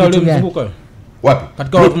 Wanagombana kitu gani? Wapi?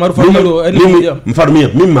 Katika watu maarufu mfano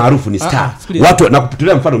mimi maarufu ni star. Watu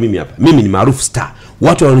nakupitolea mfano mimi hapa. Mimi ni maarufu star.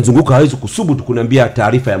 Watu wananizunguka hawezi kusubutu kuniambia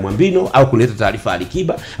taarifa ya Mwambino au kuleta taarifa ya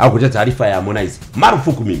Alikiba au kuleta taarifa ya Harmonize.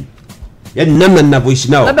 Marufuku mimi. Yaani namna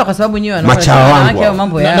ninavyoishi nao. Labda kwa sababu nyewe wanaona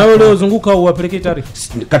mambo yao. Na wale wazunguka uwapelekee taarifa.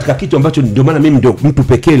 Katika kitu ambacho ndio maana mimi ndio mtu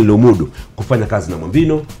pekee nilomudu kufanya kazi na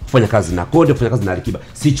Mwambino, kufanya kazi na Konde, kufanya kazi na Alikiba.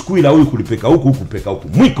 Sichukui la huyu kulipeka huku kupeka huku.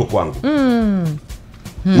 Mwiko kwangu.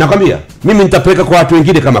 Nakwambia mimi nitapeleka kwa watu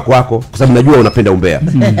wengine kama kwako kwa sababu najua unapenda umbea.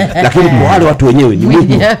 Lakini kwa wale watu wenyewe ni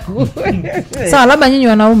mwiko. Sawa, labda nyinyi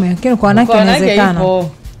wanaume, lakini kwa wanawake inawezekana.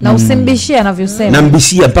 Na usimbishie anavyosema.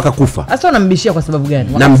 Nambishia mpaka kufa. Sasa unambishia kwa sababu gani?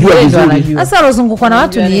 Namjua vizuri. Sasa alozungukwa na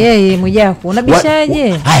watu ni yeye Mwijaku.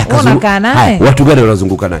 Unabishaje? Unakaa naye? Watu gani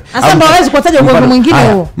wanazunguka naye? Sasa ndio hawezi kutaja ugomvi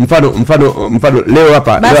mwingine huo. Mfano leo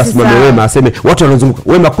hapa leo asimame Wema aseme watu wanazunguka.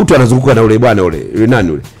 Wema kutu anazunguka na ule bwana ule.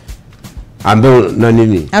 Nani ule? Ambao na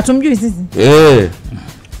nini? Hatumjui sisi.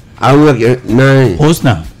 Au nani?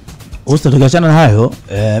 Husna tukiachana na hayo,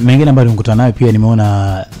 mengine ambayo nilikutana nayo pia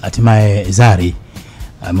nimeona hatimaye Zari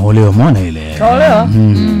ameolewa, mwana ile. Kaolewa?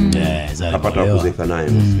 Zari kapata kuzeka naye.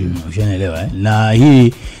 Ushanaelewa na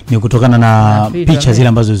hii ni kutokana na picha zile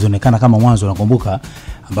ambazo zilionekana kama mwanzo nakumbuka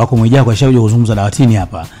ambako Mwijaku ashaje kuzungumza Dawatini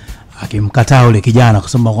hapa akimkataa yule kijana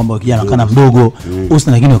kusema kwamba kijana kana mdogo.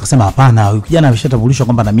 Husna lakini wakasema hapana, yule kijana ameshatambulishwa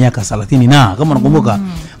kwamba na miaka 30 na kama unakumbuka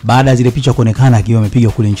baada ya zile picha kuonekana akiwa amepiga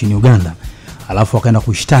kule nchini Uganda alafu akaenda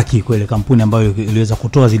kushtaki kwa ile kampuni ambayo iliweza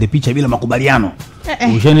kutoa zile picha bila makubaliano.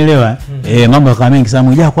 Ushanielewa? Mambo yakawa mengi sana.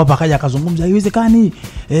 Mmoja hapa akaja akazungumza haiwezekani,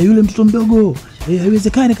 yule mtoto mdogo,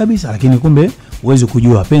 haiwezekani kabisa, lakini kumbe uweze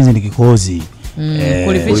kujua penzi ni kikohozi.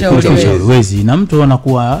 Kulificha uwezi, na mtu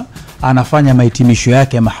anakuwa anafanya mahitimisho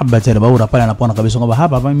yake ya mahaba tena baura pale anapoona kabisa kwamba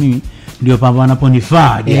hapa mimi ndio pamba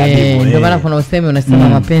anaponifaa. Ndio maana kuna usemi unasema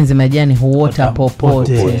mapenzi majani huota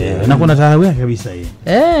popote. Na kuna taarabu yake kabisa hii.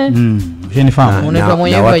 Ushanifahamu?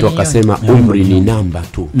 Na watu wakasema umri ni namba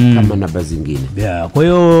tu kama namba zingine. Kwa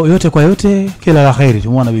hiyo yote kwa yote kila la kheri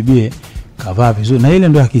tumeona bibie kavaa vizuri na ile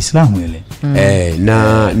ndio ya Kiislamu ile.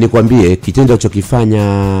 Na nikwambie kitendo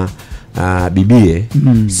alichokifanya bibie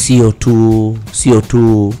sio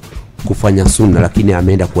tu kufanya sunna, lakini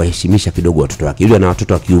ameenda kuwaheshimisha kidogo watoto wake. Yule ana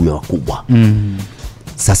watoto wa kiume wakubwa.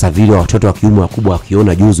 Sasa vile watoto wa kiume wakubwa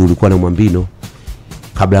wakiona juzi ulikuwa na mwambino,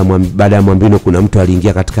 baada ya mwambino kuna mtu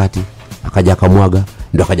aliingia katikati akaja akamwaga,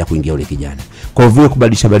 ndio akaja kuingia ule kijana. Kwa hivyo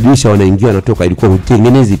kubadilisha wanaingia wanatoka, ilikuwa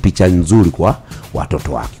kutengeneza picha nzuri kwa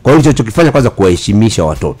watoto wake. Kwa hiyo alichokifanya kwanza kuwaheshimisha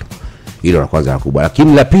watoto. Hilo la kwanza kubwa.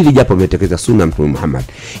 Lakini la pili, japo ametekeleza sunna Mtume Muhammad,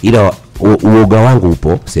 ila uoga wangu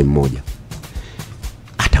upo sehemu moja.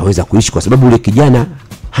 Ataweza kuishi kwa sababu ule kijana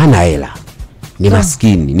hana hela. Ni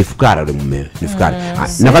maskini, ni fukara ule mumewe, ni fukara.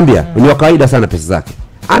 Nakwambia ni wa kawaida sana pesa zake.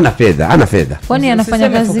 Ana fedha. Kwani anafanya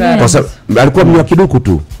kazi gani? Kwa sababu alikuwa mnywa kiduku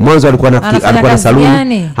tu. Mwanzo alikuwa na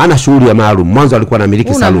saluni. Hana shughuli ya maalum. Mwanzo alikuwa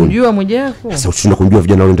anamiliki saluni. Unamjua Mwijaku? Sasa tunataka kumjua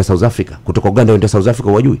vijana wanaoenda South Africa. Kutoka Uganda wanaenda South Africa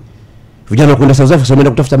wajui. Vijana wanaenda South Africa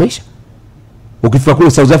wameenda kutafuta maisha. Ukifika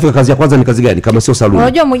kule South Africa kazi ya kwanza ni kazi gani kama sio saluni?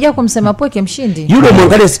 Unajua mmoja kumsema pweke mshindi. Yule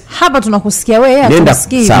muangalie hapa tunakusikia wewe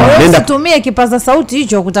hatusikii. Usitumie kipaza sauti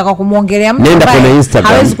hicho kutaka kumuongelea mtu ambaye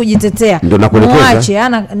hawezi kujitetea. Ndio nakuelekeza. Muache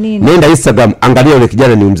ana nini? Nenda Instagram angalia yule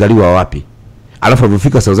kijana ni mzaliwa wapi. Alafu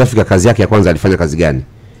alipofika South Africa kazi yake ya kwanza alifanya kazi gani?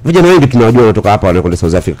 Vijana wengi tunawajua wanatoka hapa wanakwenda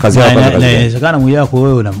South Africa. Kazi yao kwanza kazi. Inawezekana Mwijaku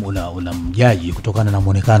wewe unamjaji kutokana na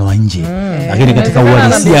muonekano wa nje. Lakini katika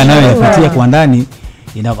uhalisia anayoyafuatia kwa ndani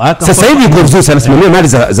sasa hivi iko vizuri sana, simamia mali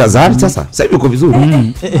za ardhi sasa. Sasa hivi iko vizuri.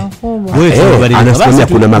 Anasimamia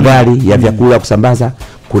kuna magari ya vyakula kusambaza,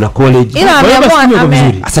 kuna college. Ila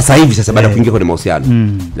ameamua sasa hivi baada ya kuingia kwenye mahusiano.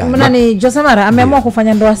 Nani Josamara ameamua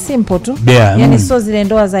kufanya ndoa simple tu. Yaani sio zile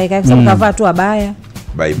ndoa za Hekaheka, sababu kavaa tu abaya.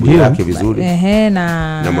 Bible yake vizuri.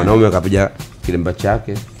 Na mwanaume akapiga kilemba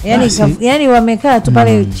chake. Yaani wamekaa tu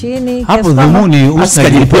pale chini. Hapo dhumuni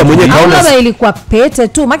usikajilipia mwenyewe kaona. Kama ilikuwa pete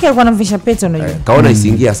tu, maki alikuwa anamvisha pete unajua. Kaona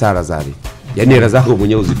isiingia sara zari. Yaani hela zako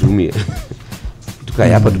mwenyewe uzitumie.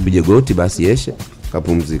 Tukae hapa tupige goti basi yeshe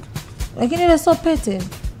kapumzika. Lakini ile sio pete.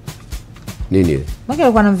 Nini ile? Maki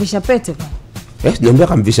alikuwa anamvisha pete kwa. Niambia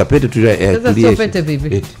kamvisha pete tu sasa sio pete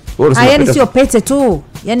vipi? Yaani sio pete tu.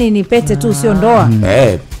 Yaani ni pete tu sio ndoa.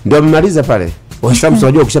 Ndio amemaliza pale. Waislamu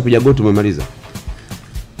unajua ukishapiga goti umemaliza.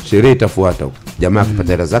 Sherehe itafuata huko. Jamaa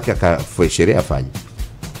akipata hela zake akafue sherehe afanye.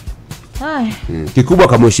 Kikubwa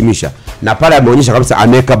kamheshimisha. Na pale ameonyesha kabisa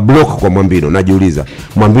ameweka block kwa Mwambino. Najiuliza,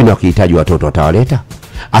 Mwambino akihitaji watoto atawaleta?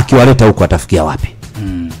 Akiwaleta huko atafikia wapi?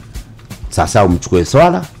 Sasa umchukue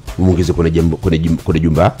swala, umuingize kwenye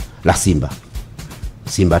jumba la Simba.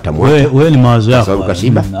 Simba atamwacha. Wewe ni mawazo yako. Sababu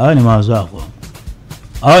kashiba. Hayo ni mawazo yako.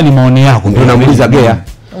 Hayo ni maoni yako. Ndio namuuliza Gea.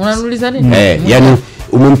 Unanuliza nini? Yani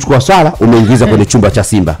umemchukua swala umeingiza kwenye chumba cha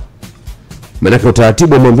Simba. Maana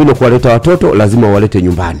utaratibu wa Mwambino kuwaleta watoto lazima walete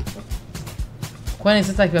nyumbani. Kwani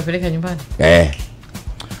sasa akiwapeleka nyumbani?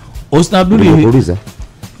 Osna Abduli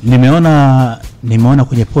nimeona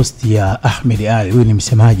kwenye posti ya Ahmed Ali, huyu ni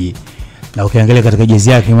msemaji. Na ukiangalia katika jezi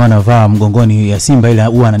yake maana anavaa mgongoni ya Simba ile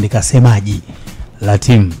huwa anaandika semaji la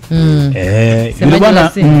timu.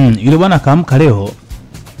 Yule bwana kaamka leo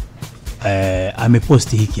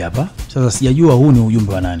ameposti hiki hapa. Sasa sijajua huu ni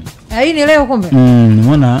ujumbe wa nani. Hii ni leo kumbe?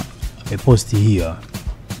 Nimeona ameposti hiyo.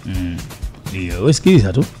 Hiyo wewe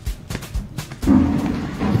sikiliza tu.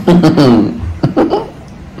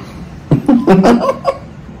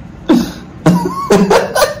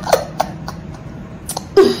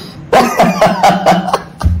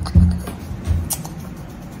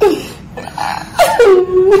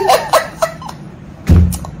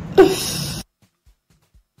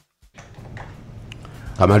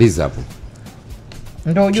 Kamaliza hapo.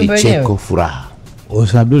 Ndio ujumbe wenyewe. Kicheko furaha.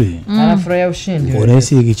 Osna Abduli. Anafurahia ushindi.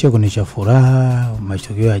 Unahisi kicheko ni cha furaha,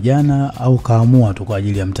 matokeo ya jana au kaamua tu kwa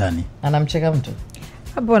ajili ya mtani? Anamcheka mtu.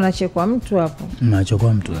 Hapo anachekwa mtu hapo.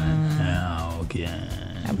 Anachekwa mtu. Okay.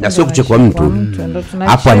 Na sio kuchekwa mtu.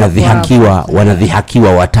 Hapo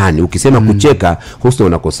wanadhihakiwa watani. Ukisema kucheka, Husna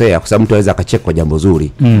unakosea kwa sababu mtu anaweza akacheka kwa jambo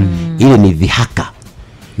zuri. Ile ni dhihaka.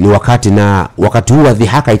 Ni wakati huu wa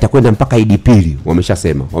dhihaka itakwenda mpaka Idi pili,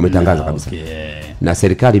 wameshasema, wametangaza kabisa. na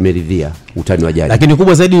serikali imeridhia utani wa jadi. Lakini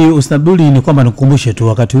kubwa zaidi Usnabduli ni kwamba nikukumbushe tu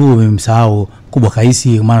wakati huu umemsahau kubwa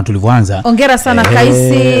Kaisi maana tulivyoanza. Hongera sana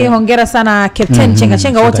Kaisi, hongera sana Captain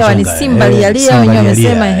Chenga wote wa ni Simba lialia wenyewe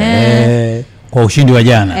wamesema kwa ushindi wa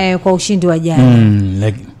jana. Kwa ushindi wa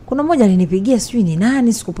jana. Kuna mmoja alinipigia sijui ni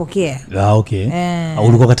nani sikupokea. Okay.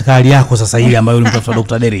 Ulikuwa katika hali yako sasa ile ambayo ulimtafuta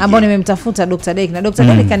Dr. Derek. Ambao nimemtafuta Dr. Derek na Dr.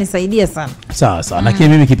 Derek kanisaidia sana. Sawa. Lakini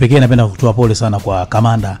mimi kipekee napenda kutoa pole sana kwa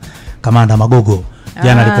Kamanda Magogo.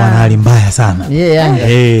 Jana alikuwa na hali mbaya sana.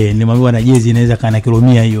 Nimwambiwa na jezi inaweza kana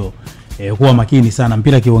kilomia hiyo. Kuwa makini sana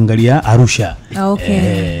mpira kiuangalia Arusha.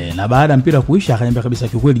 Okay. Na baada mpira kuisha akaniambia kabisa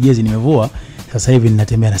kiukweli jezi nimevua. Sasa hivi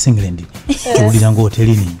ninatembea na singlet. Kurudi zangu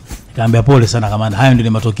hotelini. Nikamwambia pole sana Kamanda. Hayo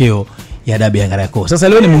ndio matokeo ya dabi ya Kariakoo. Sasa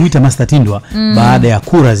leo nimemuita Master Tindwa baada ya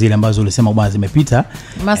kura zile ambazo ulisema bwana zimepita.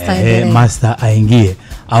 Master aingie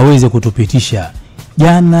aweze kutupitisha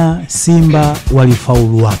jana Simba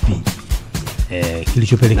walifaulu wapi?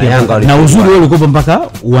 Kilichopelekea na uzuri wao ulikuwa mpaka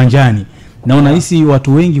uwanjani. Naona hisi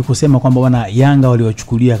watu wengi kusema kwamba wana Yanga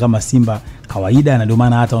waliochukulia kama Simba kawaida, na ndio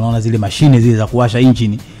maana hata unaona zile mashine zile za kuwasha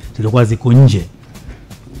engine zilikuwa ziko nje.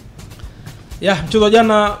 Mchezo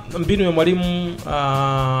jana mbinu ya mwalimu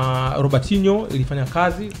Robertinho ilifanya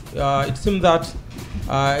kazi. It seems that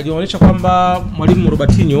ilionyesha kwamba mwalimu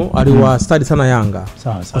Robertinho aliwastadi sana Yanga.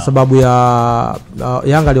 Kwa sababu ya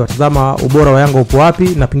Yanga aliwatazama ubora wa Yanga upo wapi,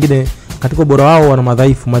 na pengine katika ubora wao wana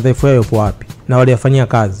madhaifu yao upo wapi, na waliyafanyia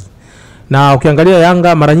kazi. Na ukiangalia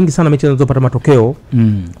Yanga mara nyingi sana mechi zinazopata matokeo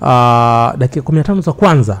dakika 15 za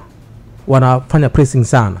kwanza wanafanya pressing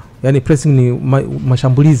sana. Yaani pressing ni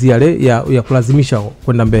mashambulizi yale ya kulazimisha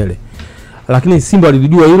kwenda mbele. Lakini Simba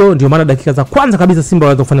walijua hilo, ndio maana dakika za kwanza kabisa Simba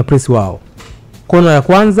walianza kufanya press wao. Kona ya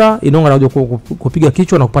kwanza Inonga anakuja kupiga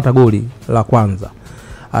kichwa na kupata goli la kwanza.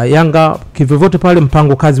 Yanga kivyovyote pale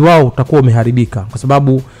mpango kazi wao utakuwa umeharibika, kwa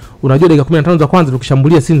sababu unajua dakika 15 za kwanza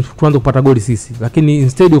tukishambulia sisi tuanze kupata goli sisi, lakini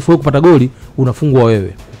instead of kupata goli unafungwa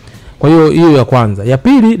wewe. Kwa hiyo ya kwanza. Ya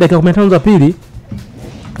pili, dakika 15 za pili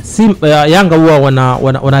Yanga huwa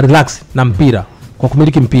wana relax na mpira kwa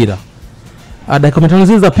kumiliki mpira. Dakika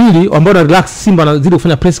 15 za pili ambao na relax, Simba wanazidi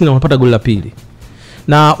kufanya pressing na wanapata goli la pili.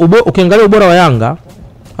 Na ukiangalia ubora wa Yanga,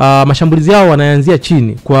 mashambulizi yao wanaanzia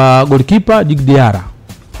chini kwa goalkeeper Diara.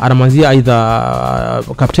 Anamwanzia aidha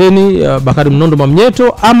kapteni Bakari Mnondo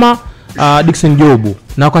Mamnyeto ama Dickson Jobu,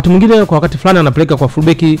 na wakati mwingine kwa wakati fulani anapeleka kwa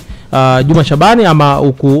fullback Juma Shabani ama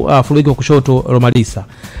huku fullback wa kushoto Romalisa.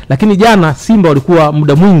 Lakini jana Simba walikuwa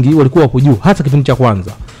muda mwingi walikuwa hapo juu, hasa kipindi cha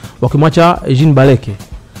kwanza wakimwacha Jean Baleke.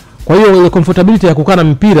 Kwa hiyo ile comfortability ya kukaa na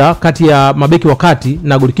mpira kati ya mabeki wakati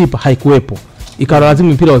na goalkeeper haikuwepo, ikawa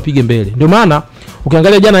lazima mpira upige mbele. Ndio maana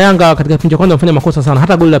ukiangalia jana Yanga katika kipindi cha kwanza wamefanya makosa sana,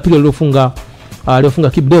 hata goli la pili aliyofunga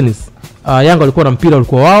Kip Dennis. Yanga walikuwa na mpira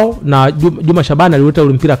ulikuwa wao, na Juma Shabani alileta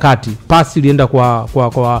ule mpira kati, pasi ilienda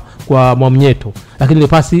kwa Mwamnyeto, lakini ile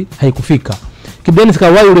pasi haikufika. Kip Dennis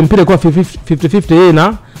kawahi ule mpira kwa 50-50 yeye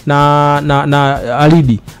na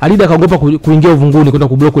Alidi akaogopa kuingia uvunguni kwenda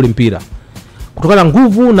kublock ule mpira. Kutokana na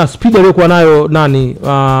nguvu na speed aliyokuwa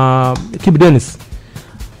nayo Kip Dennis,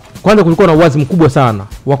 kwanza kulikuwa na uwazi mkubwa sana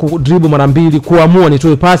wa kudribble mara mbili, kuamua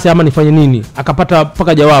nitoe pasi ama nifanye nini, akapata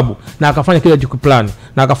paka jawabu na akafanya kile plan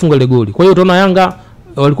na akafunga ile goli. Kwa hiyo utaona Yanga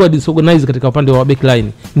walikuwa disorganized katika upande wa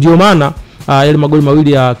backline. Ndio maana yale magoli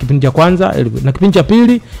mawili ya kipindi cha kwanza na kipindi cha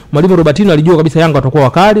pili mwalimu Robertinho alijua kabisa Yanga watakuwa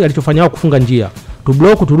wakali, alichofanya wao kufunga njia, tu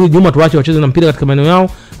block, turudi nyuma, tuache wacheze na mpira katika maeneo yao,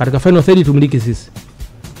 katika final third tumiliki sisi.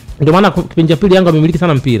 Ndio maana kipindi cha pili Yanga wamemiliki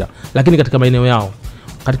sana mpira, lakini katika maeneo yao,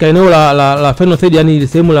 katika eneo la final third, yani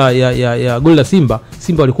sehemu ya goli la Simba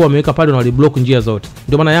walikuwa wameweka pale na waliblock njia zote.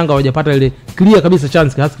 Ndio maana Yanga hawajapata ile clear kabisa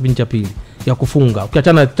chance hasa kipindi cha pili ya kufunga,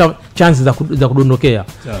 ukiachana chance za kudondokea.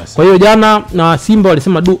 Kwa hiyo jana na Simba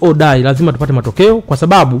walisema do or die, lazima tupate matokeo, kwa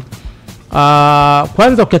sababu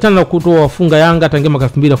kwanza ukiachana na kutowafunga Yanga tangu mwaka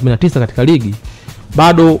 2019 katika ligi,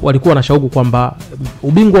 bado walikuwa na shauku kwamba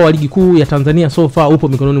ubingwa wa ligi kuu ya Tanzania so far upo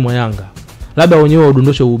mikononi mwa Yanga, labda wenyewe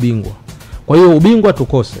udondoshe ubingwa. Kwa hiyo ubingwa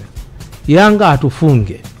tukose, Yanga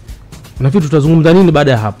atufunge, na vitu tutazungumza nini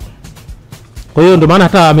baada ya hapo? Kwa hiyo ndio maana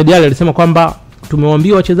hata Mediali alisema kwamba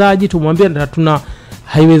tumewaambia wachezaji, tumwambia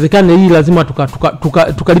haiwezekani hii, lazima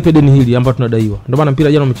tukalipe deni hili ambalo tunadaiwa. Ndio maana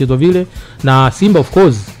mpira jana umechezwa vile, na Simba of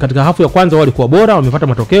course katika hafu ya kwanza walikuwa bora, wamepata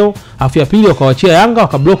matokeo. Hafu ya pili wakawaachia Yanga,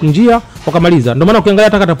 wakablock njia, wakamaliza. Ndio maana ukiangalia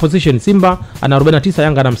hata katika position Simba ana 49,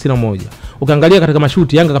 Yanga ana 51. Ukiangalia katika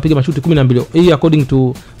mashuti, Yanga kapiga mashuti 12. Hii according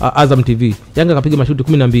to Azam TV. Yanga kapiga mashuti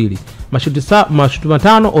 12. Mashuti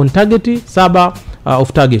 5 on target, 7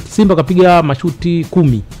 off target. Simba kapiga mashuti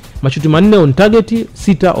 10. Mashuti 4 on target,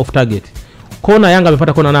 6 off target. kona Yanga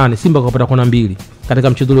amepata kona 8, Simba kapata kona 2 katika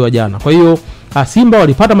mchezo ule wa jana. Kwa hiyo Simba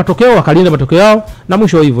walipata matokeo, wakalinda matokeo yao na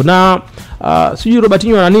mwisho hivyo. Na sijui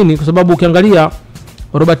Robertinho ana nini, kwa sababu ukiangalia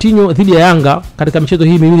Robertinho dhidi ya Yanga katika michezo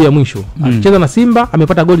hii miwili ya mwisho akicheza na Simba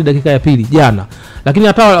amepata goli dakika ya pili jana, lakini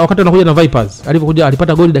hata wakati anakuja na Vipers alipokuja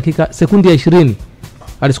alipata goli dakika sekundi ya 20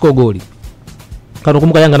 aliscore goli. Kana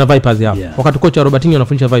kumbuka Yanga na Vipers hapo wakati kocha Robertinho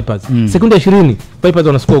anafundisha Vipers sekundi ya 20 Vipers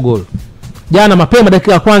wanascore goli. Jana mapema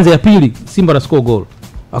dakika ya kwanza ya pili Simba anascore goli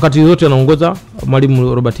wakati yote anaongoza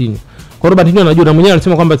mwalimu Robertinho. Kwa Robertinho anajua na mwenyewe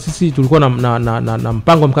anasema kwamba sisi tulikuwa na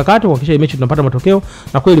mpango mkakati kuhakikisha mechi tunapata matokeo,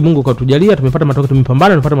 na kweli Mungu katujalia tumepata matokeo,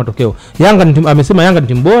 tumepambana tumepata matokeo. Yanga amesema Yanga ni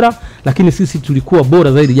timu bora, lakini sisi tulikuwa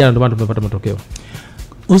bora zaidi jana, ndio maana tumepata matokeo.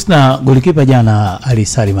 Usna golikipa jana Ali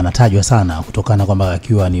Salim anatajwa sana kutokana kwamba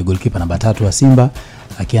akiwa ni golikipa namba 3 wa Simba,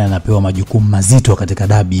 akiwa anapewa majukumu mazito katika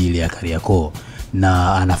dabi ile ya Kariakoo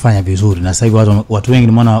na anafanya vizuri, na sasa hivi watu wengi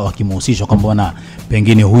nimeona wakimhusisha kwamba wana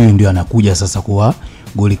pengine huyu ndio anakuja sasa kuwa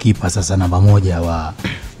golikipa sasa namba 1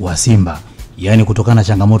 wa Simba. Yaani kutokana na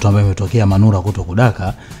changamoto ambayo imetokea Manura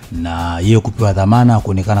kutokudaka na yeye kupewa dhamana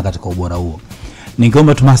kuonekana katika ubora huo.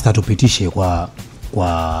 Ningeomba tu master tupitishe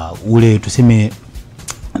kwa ule tuseme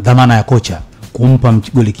dhamana ya kocha kumpa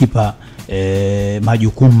golikipa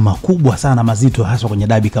majukumu makubwa sana mazito hasa kwenye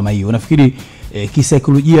dabi kama hiyo. Unafikiri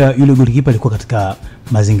kisaikolojia yule golikipa alikuwa katika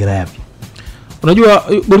mazingira yapi? Unajua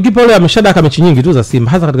golikipa yule ameshadaka mechi nyingi tu za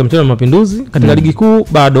Simba, hasa katika mchezo wa Mapinduzi, katika ligi kuu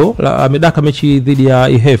bado amedaka mechi dhidi ya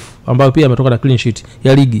IHF ambayo pia ametoka na clean sheet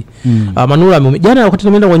ya ligi. Manula jana wakati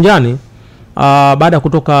tumeenda uwanjani baada ya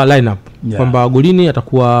kutoka lineup kwamba golini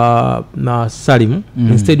atakuwa na Salim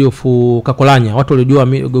instead of Kakolanya. Watu walijua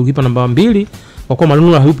golikipa namba 2 kwa kuwa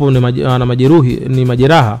Manula yupo na majeruhi ni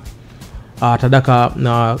majeraha, atadaka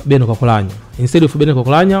na Beno Kakolanya instead of Beno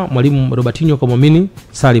Kakolanya. Mwalimu Robertinho kamwamini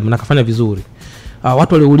Salim na kafanya vizuri.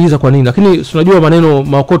 Watu waliuliza kwa nini, lakini tunajua maneno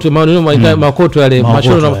makoto yale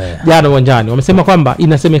mashauri jana uwanjani wamesema kwamba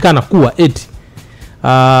inasemekana kuwa eti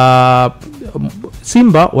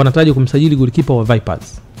Simba wanataraji kumsajili golikipa wa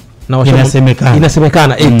Vipers na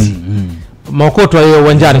inasemekana eti makoto yale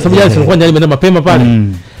uwanjani, sababu jana tulikuwa ndani mapema pale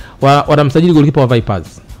wanamsajili golikipa wa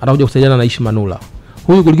Vipers atakuja kusaidiana na Ishi Manula.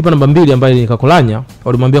 Huyu golikipa namba 2 ambaye ni Kakolanya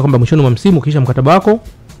walimwambia kwamba mwishoni mwa msimu kisha mkataba wako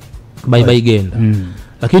bye bye genda.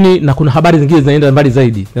 Lakini na kuna habari zingine zinaenda mbali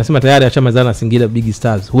zaidi. Nasema tayari ashamazana na Singida Big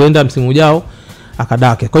Stars. Huenda msimu ujao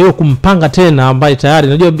akadake. Kwa hiyo kumpanga tena ambaye tayari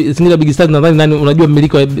unajua Singida Big Stars nadhani nani unajua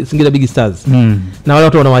mmiliki wa Singida Big Stars. Na wale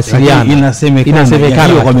watu wanawasiliana.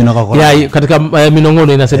 Inasemekana kwa Minokako. Katika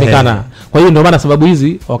minongono inasemekana. Kwa hiyo ndio maana sababu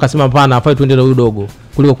hizi wakasema hapana afai tuende na huyo dogo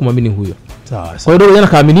kuliko kumwamini huyo. Sawa. Kwa hiyo dogo jana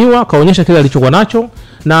kaaminiwa, kaonyesha kile alichokuwa nacho,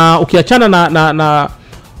 na ukiachana na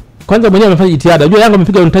kwanza mwenyewe amefanya jitihada. Unajua Yanga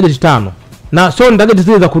amepiga on target 5. Na so on target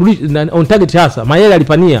zile za kurudisha on target hasa. Mayele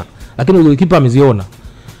alipania lakini golikipa ameziona.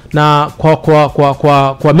 Na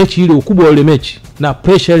kwa mechi ile, ukubwa wa ile mechi na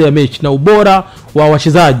pressure ile ya mechi na ubora wa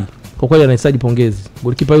wachezaji, kwa kweli anahitaji pongezi.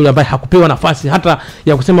 Golikipa yule ambaye hakupewa nafasi hata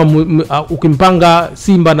ya kusema ukimpanga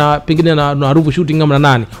Simba na pengine na Ruvu shooting kama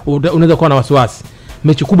nani unaweza kuwa na wasiwasi.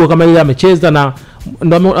 Mechi kubwa kama ile amecheza na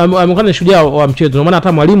ndio ameonekana shujaa wa mchezo. Ndio maana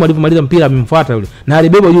hata mwalimu alipomaliza mpira amemfuata yule na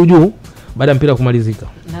alibeba juu baada ya mpira kumalizika.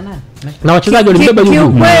 Na wachezaji walibeba juu.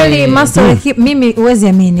 Kweli master mimi uwezi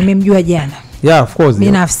amini nimemjua jana. Yeah, of course.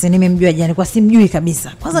 Binafsi nimemjua jana kwa simjui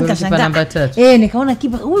kabisa. Kwanza nikashangaa. Nikaona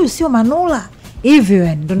kipa huyu sio Manula.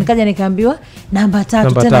 Hivyo ndo nikaja nikaambiwa namba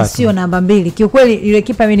 3 tena sio namba 2. Kiukweli yule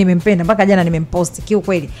kipa mimi nimempenda mpaka jana nimempost.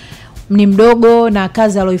 Kiukweli ni mdogo na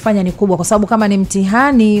kazi aloifanya ni kubwa, kwa sababu kama ni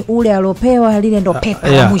mtihani ule alopewa lile ndo pepa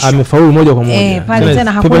la mwisho. Amefaulu moja kwa moja. Pale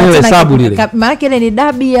tena hakuna hesabu lile. Maana ile ni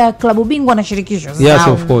dabi ya klabu bingwa na shirikisho. Yes,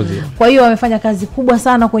 of course. Kwa hiyo amefanya kazi kubwa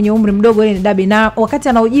sana kwenye umri mdogo, ile ni dabi. Na wakati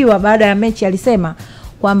anaojiwa baada ya mechi alisema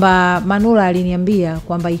kwamba Manula aliniambia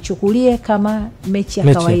kwamba ichukulie kama mechi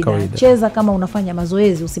ya kawaida. Cheza kama unafanya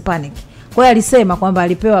mazoezi, usipanic. Kwa hiyo alisema kwamba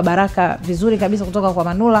alipewa baraka vizuri kabisa kutoka kwa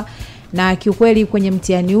Manula, na kiukweli kwenye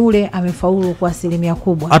mtihani ule amefaulu kwa asilimia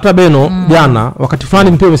kubwa. Hata Beno jana wakati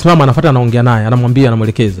fulani mpira umesimama anafuata anaongea naye, anamwambia,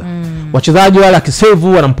 anamuelekeza. Wachezaji wale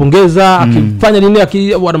akisave anampongeza, akifanya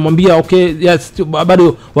nini wanamwambia okay, yes,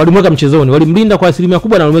 bado walimweka mchezoni, walimlinda kwa asilimia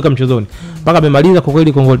kubwa na walimweka mchezoni mpaka amemaliza kwa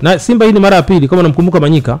kweli kongoli. Na Simba hii ni mara ya pili kama unamkumbuka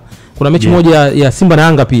Manyika. Kuna mechi moja ya Simba na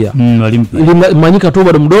Yanga pia. Manyika tu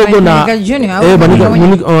bado mdogo na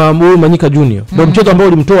Manyika Junior. Ndio mchezo ambao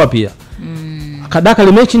ulimtoa pia. Kadaka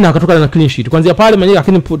ile mechi na akatoka na clean sheet. Kuanzia pale Manyika,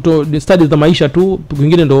 lakini studies za maisha tu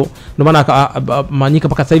kwingine ndo maana Manyika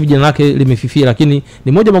mpaka sasa hivi jina lake limefifia, lakini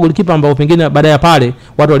ni moja magolikipa ambao pengine baada ya pale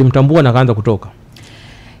watu walimtambua na akaanza kutoka.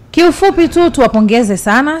 Kiufupi tu tuwapongeze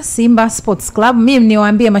sana Simba Sports Club. Mimi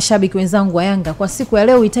niwaambie mashabiki wenzangu wa Yanga, kwa siku ya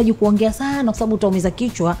leo uhitaji kuongea sana kwa sababu utaumiza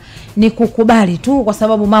kichwa, ni kukubali tu kwa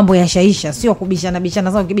sababu mambo yashaisha, sio kubishana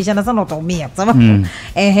sana. Ukibishana sana utaumia kwa sababu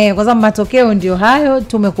kwa sababu matokeo ndio hayo,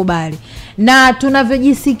 tumekubali. Na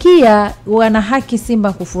tunavyojisikia wana haki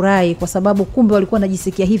Simba kufurahi kwa sababu kumbe walikuwa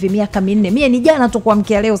wanajisikia hivi miaka 4. Mimi ni jana tu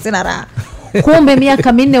kuamkia leo sina raha. Kumbe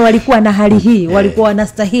miaka 4 walikuwa na hali hii, walikuwa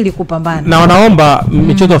wanastahili kupambana. Na wanaomba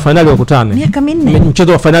michezo ya finali wakutane. Miaka 4.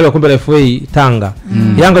 Mchezo wa finali wa kombe la FA Tanga.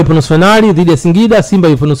 Yanga ipo nusu finali dhidi ya Singida, Simba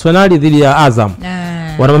ipo nusu finali dhidi ya Azam.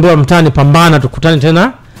 Wanamwambia mtaani pambana tukutane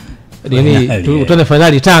tena. Tukutane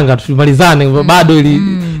finali Tanga tumalizane bado ili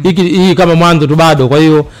hii kama mwanzo tu bado. Kwa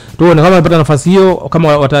hiyo tuone kama wanapata nafasi hiyo, kama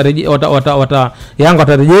Yanga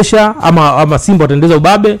watarejesha ama Simba wataendeleza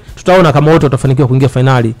ubabe, tutaona kama wote watafanikiwa kuingia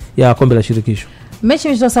finali ya kombe la shirikisho. Mechi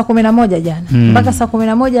ilikuwa saa 11 jana. Mpaka saa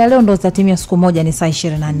 11 leo ndo zitatimia siku moja, ni saa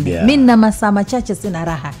 24. Mimi na masaa machache sina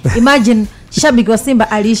raha. Imagine shabiki wa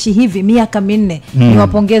Simba aliishi hivi miaka 4.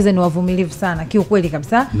 Niwapongeze, ni wavumilivu sana kiukweli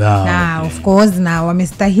kabisa. Na of course na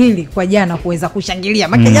wamestahili kwa jana kuweza kushangilia.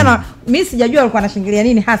 Maana jana mimi sijajua walikuwa wanashangilia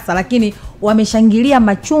nini hasa, lakini wameshangilia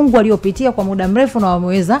machungu waliopitia kwa muda mrefu na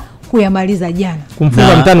wameweza kuyamaliza jana.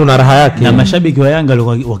 Kumfunga mtani una raha yake. Na mashabiki wa Yanga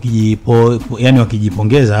walikuwa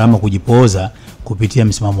wakijipongeza ama kujipooza kupitia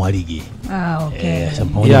msimamo wa ligi.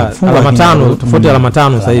 Alama 5, tofauti alama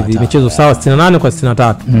 5 sasa hivi. Michezo sawa 68 kwa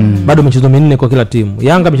 63. Bado michezo 4 kwa kila timu.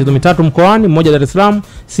 Yanga michezo 3 mkoani, 1 Dar es Salaam,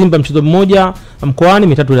 Simba mchezo 1 mkoani,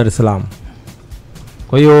 3 Dar es Salaam.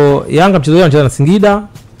 Kwa hiyo Yanga mchezo wao anacheza na Singida,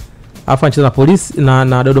 afa anacheza na Polisi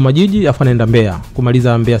na Dodoma Jiji, afa anaenda Mbeya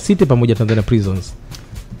kumaliza Mbeya City pamoja Tanzania Prisons.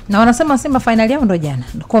 Na wanasema Simba finali yao ndo jana.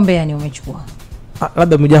 Kombe yani umechukua.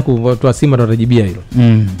 Labda Mwijaku watu wa Simba watajibia hilo.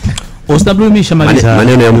 Ostablumisha maliza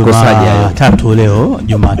maneno ya mkosaji hayo. 3 leo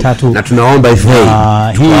Jumatatu, na tunaomba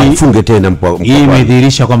FA tufunge tena hii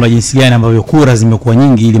imedhihirisha kwamba jinsi gani ambavyo kura zimekuwa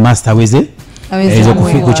nyingi ili master aweze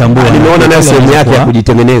kufika kuchambua. Nimeona na sehemu yake ya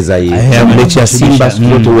kujitengeneza hii mechi ya Simba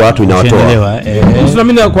wote watu inawatoa.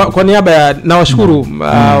 Tunaamini kwa niaba ya nawashukuru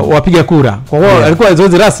wapiga kura. Kwa hiyo alikuwa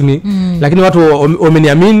zoezi rasmi, lakini watu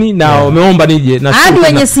wameniamini na wameomba nije na hadi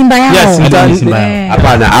wenye Simba yao.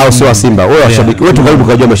 Hapana, au sio Simba. Wewe washabiki wetu karibu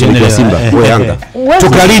kujua mashabiki wa Simba. Wewe Yanga.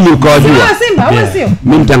 Tukalini ukawajua. Simba, wewe sio.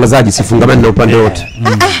 Mimi mtangazaji sifungamani na upande wote.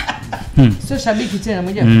 Sio shabiki tena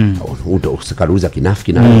mmoja. Usikaruza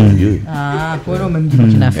kinafiki na wewe. Kwa hiyo umemjibu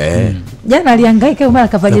kinafiki. Jana alihangaika mara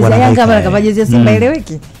kavajezea Yanga, mara kavajezea Simba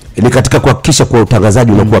eleweki. Ni katika kuhakikisha kwa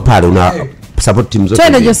utangazaji unakuwa pale una support timu zote.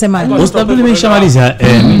 Twende Jose Mali. Ostabili imeshamaliza.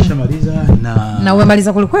 Imeshamaliza na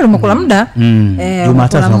umemaliza kulikweli, umekula muda.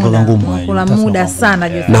 Jumatatu tunakuwa ngumu. Kula muda sana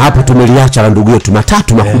Jose. Na hapo tumeliacha la ndugu yetu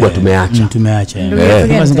matatu makubwa tumeacha.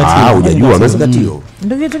 Hujajua mazingatio.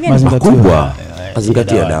 Ndugu yetu gani? Makubwa.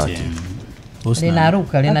 Mazingatio dawati.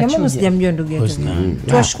 Linaruka, linachuja. Mimi sijamjua ndugu yetu.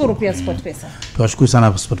 Tuwashukuru pia SportPesa. Tuwashukuru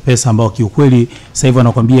sana SportPesa ambao kiukweli sasa hivi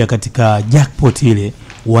wanakuambia katika jackpot ile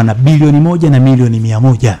wana bilioni 1 na milioni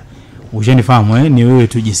 100. Ushanifahamu ni wewe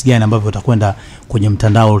tu jinsi gani ambavyo utakwenda kwenye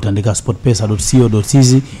mtandao utaandika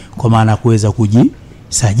sportpesa.co.tz kwa maana kuweza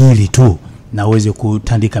kujisajili tu na uweze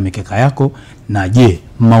kutandika mikeka yako. Na je,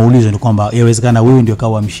 maulizo ni kwamba yawezekana wewe ndio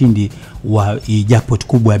kawa mshindi wa jackpot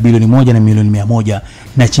kubwa ya bilioni 1 na milioni 100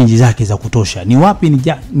 na chinji zake za kutosha. Ni wapi?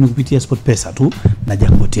 Ni kupitia SportPesa tu na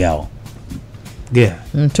jackpot yao.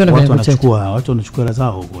 Watu wanachukua hela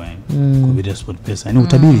zao kwa kupitia SportPesa. Ni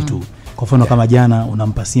utabiri tu. Kwa mfano kama jana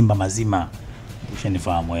unampa Simba mazima.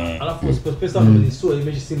 Ushanifahamu Alafu SportPesa wamejisua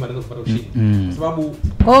image Simba ndio kupata ushindi. Sababu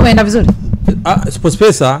umeenda vizuri.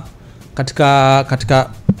 SportPesa katika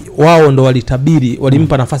wao ndo walitabiri,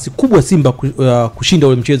 walimpa nafasi kubwa Simba kushinda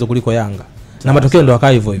ule mchezo kuliko Yanga. Na matokeo ndo yakaa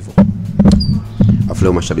hivyo hivyo. Afu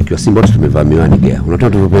leo mashabiki wa Simba wote tumevaa miwani gea.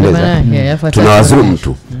 Unataka tupendeza. Tunawazoom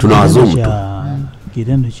tu.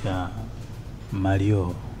 Kitendo cha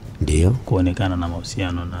Mario ndio kuonekana na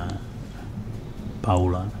mahusiano na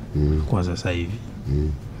Paula kwa sasa hivi.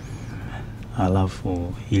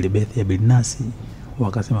 Alafu ile Beth ya Bilnasi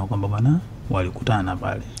wakasema kwamba bana walikutana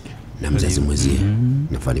pale na mzazi mwezie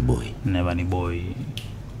na Funny Boy.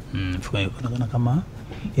 Fukaona kama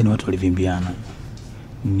watu walivimbiana.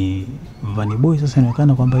 Ni Funny Boy sasa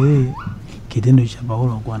inaonekana kwamba yeye kitendo cha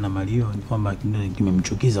Paula kwa na Mario ni kwamba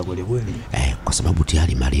kimemchukiza kweli kweli. Kwa sababu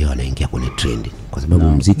tayari Mario anaingia kwenye trending. Kwa sababu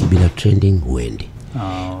muziki bila trending huendi.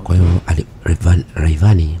 Kwa hiyo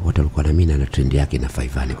Rayvanny watu walikuwa na mimi na trend yake na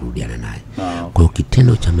Faivani kurudiana naye. Kwa hiyo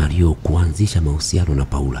kitendo cha Mario kuanzisha mahusiano na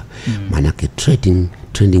Paula, maana yake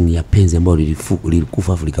trending ya penzi ambayo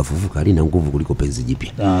lilikufa afu likafufuka halina nguvu kuliko penzi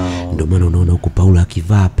jipya. Ndio maana unaona huko Paula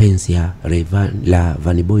akivaa penzi ya Rayvanny la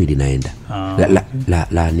Vanny Boy linaenda.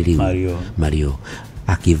 Mario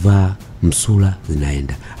akivaa msula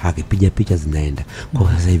zinaenda, akipiga picha zinaenda.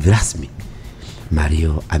 Kwa sasa hivi rasmi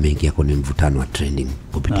Mario ameingia kwenye mvutano wa trending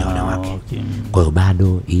kupitia wanawake. Kwa hiyo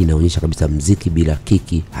bado hii inaonyesha kabisa mziki bila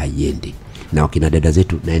kiki haiendi. Na wakina dada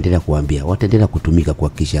zetu naendelea kuambia wataendelea kutumika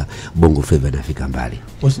kuhakikisha Bongo Flava inafika mbali.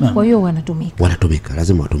 Kwa hiyo wanatumika,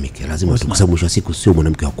 lazima watumike, kwa sababu mwisho wa siku sio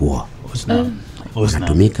mwanamke wa kuoa.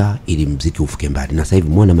 Wanatumika ili mziki ufike mbali. Na sasa hivi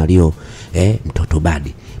muone Mario mtoto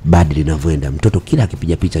badi linavyoenda. Mtoto kila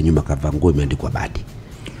akipiga picha nyuma kavaa nguo imeandikwa badi.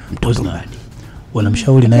 Mtoto badi.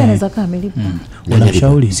 Wanamshauri naye. Anaweza kama amelipa.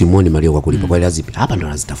 Wanamshauri Simuoni Mario kwa kulipa. Kwa hiyo lazima hapa ndo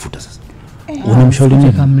anazitafuta sasa. Unamshauri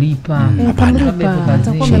nini? Kamlipa.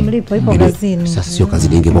 Atakuwa amemlipa ipo kazini. Sasa sio kazi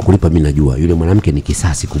nyingi kwa kulipa. Mimi najua yule mwanamke ni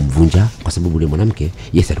kisasi kumvunja, kwa sababu yule mwanamke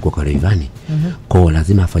alikuwa kwa Rayvanny. Kwa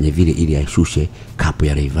lazima afanye vile ili aishushe kapu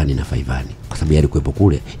ya Rayvanny na Faivani, kwa sababu yale kuepo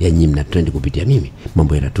kule nyinyi mna trend kupitia mimi,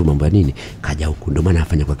 mambo ya tu mambo ya nini kaja huko. Ndio maana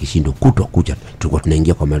afanya kwa kishindo kutwa kucha. Tulikuwa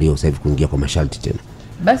tunaingia kwa Mario, sasa hivi kuingia kwa masharti tena.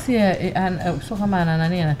 Basi sio kama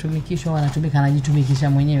anatumikishwa, anatumika, anajitumikisha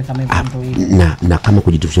mwenyewe kama hivyo. Na kama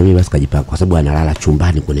kujitumikisha mwenyewe basi kajipaka, kwa sababu analala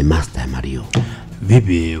chumbani kwenye master ya Mario.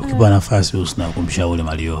 Vipi ukipa nafasi usina kumshauri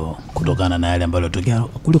Mario kutokana na yale ambayo yalotokea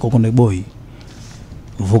kuliko Konde Boy,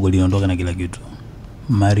 vugo liondoka na kila kitu,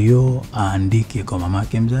 Mario aandike kwa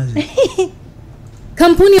mamake mzazi?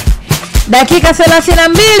 Kampuni dakika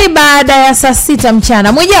 32 baada ya saa 6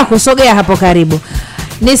 mchana. Mmoja kusogea hapo karibu.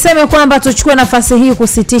 Niseme kwamba tuchukue nafasi hii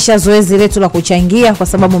kusitisha zoezi letu la kuchangia, kwa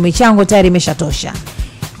sababu michango tayari imeshatosha.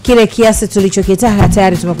 Kile kiasi tulichokitaka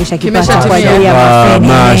tayari tumekwisha kipata kwa ajili ya mafeni.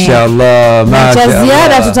 Mashaallah. Na cha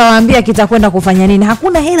ziada tutawaambia kitakwenda kufanya nini.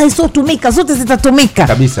 Hakuna hela isotumika, zote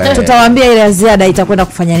zitatumika. Tutawaambia ile ya ziada itakwenda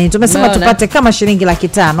kufanya nini. Tumesema tupate kama shilingi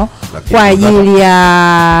 500 kwa ajili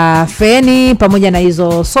ya feni pamoja na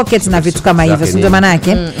hizo socket na vitu kama hivyo. Ndio maana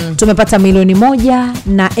yake tumepata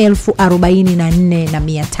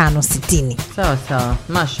 1,044,560. Sawa.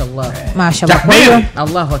 Mashaallah. Kwa hiyo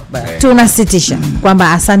Allahu Akbar. Tunasitisha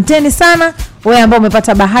kwamba asanteni sana wewe ambao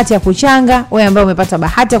umepata bahati ya kuchanga, wewe ambao umepata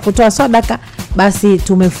bahati ya kutoa sadaka. Basi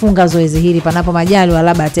tumefunga zoezi hili, panapo majaliwa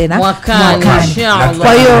labda tena mwakani.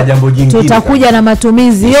 Kwa hiyo tutakuja na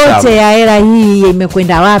matumizi yote ya hela hii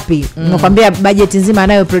imekwenda wapi. Nimekwambia bajeti nzima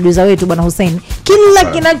anayo producer wetu bwana Hussein. Kila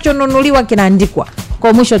kinachonunuliwa kinaandikwa.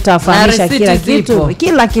 Kwa mwisho tutafahamisha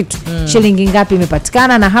kila kitu shilingi ngapi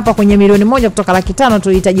imepatikana. Na hapa kwenye 1,000,000 kutoka 500,000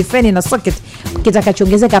 tulihitaji feni na socket.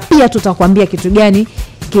 Kitakachoongezeka pia tutakwambia kitu gani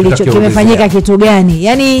kimefanyika, kitu gani.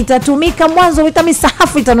 Yani itatumika mwanzo,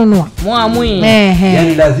 vitamisahafu itanunua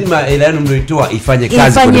yani lazima hela yenu mlioitoa ifanye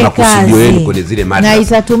kazi kwenye makusudio yenu kwenye zile mali, na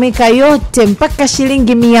itatumika yote mpaka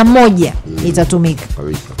shilingi 100 itatumika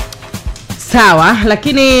kabisa. Sawa,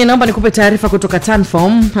 lakini naomba nikupe taarifa kutoka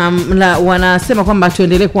Tanform. Wanasema kwamba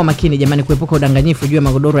tuendelee kuwa makini jamani, kuepuka udanganyifu juu ya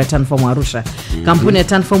magodoro ya Tanform Arusha. Kampuni ya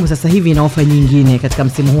Tanform sasa hivi ina ofa nyingine katika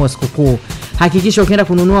msimu huu wa sikukuu. Hakikisha ukienda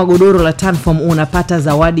kununua godoro la Tanform unapata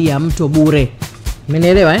zawadi ya mto bure.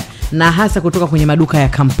 Umenielewa Na hasa kutoka kwenye maduka ya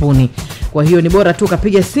kampuni. Kwa hiyo ni bora tu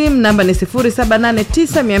kapiga simu, namba ni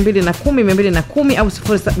 0789210210 au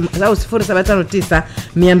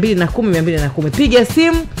 0759210210. Piga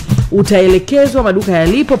simu, utaelekezwa maduka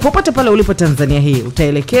yalipo popote pale ulipo Tanzania hii.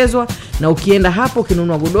 Utaelekezwa na ukienda hapo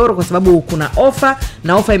ukinunua godoro, kwa sababu kuna ofa,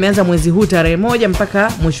 na ofa imeanza mwezi huu tarehe 1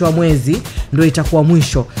 mpaka mwisho wa mwezi ndio itakuwa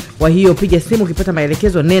mwisho. Kwa hiyo piga simu, ukipata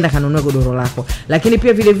maelekezo nenda kanunue godoro lako. Lakini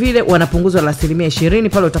pia vile vile wanapunguza la 20%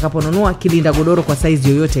 pale utakaponunua kilinda godoro kwa size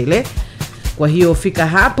yoyote ile. Kwa hiyo fika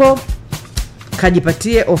hapo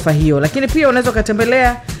kajipatie ofa hiyo. Lakini pia unaweza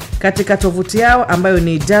kutembelea katika tovuti yao ambayo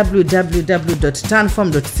ni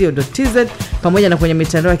www.tanform.co.tz pamoja na kwenye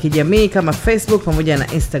mitandao ya kijamii kama Facebook pamoja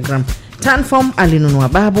na Instagram. Tanform alinunua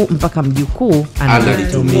babu mpaka mjukuu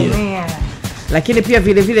analitumia. Lakini pia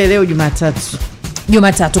vile vile leo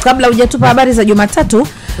Jumatatu, kabla hujatupa habari za Jumatatu,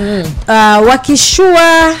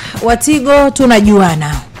 wakishua watigo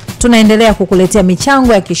tunajuana. Tunaendelea kukuletea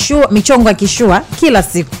michongo ya kishua kila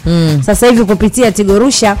siku. Sasa hivi kupitia Tigo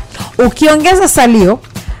Rusha, ukiongeza salio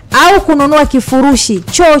au kununua kifurushi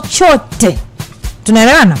chochote,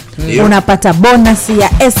 tunaelewana, unapata bonus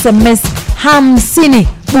ya SMS 50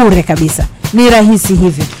 bure kabisa. Ni rahisi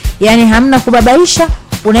hivi. Yaani hamna kubabaisha,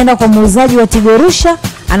 unaenda kwa muuzaji wa Tigo Rusha,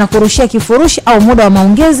 anakurushia kifurushi au muda wa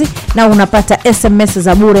maongezi na unapata SMS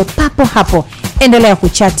za bure papo hapo. Endelea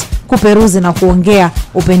kuchat, kuperuzi na kuongea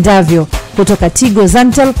upendavyo kutoka Tigo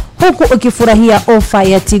Zantel, huku ukifurahia ofa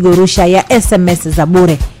ya Tigo Rusha ya SMS za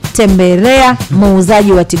bure. Tembelea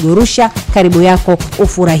muuzaji wa Tigo Rusha karibu yako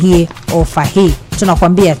ufurahie ofa hii.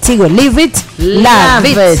 Tunakwambia Tigo, live it,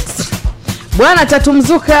 love it. Bwana, Tatu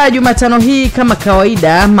Mzuka Jumatano hii kama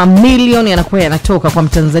kawaida mamilioni yanakuwa yanatoka kwa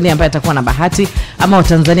Mtanzania ambaye atakuwa na bahati, ama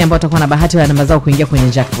Watanzania ambao watakuwa na bahati wa namba zao kuingia kwenye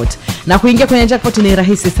jackpot. Na kuingia kwenye jackpot ni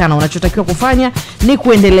rahisi sana. Unachotakiwa kufanya ni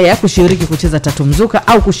kuendelea kushiriki kucheza Tatu Mzuka,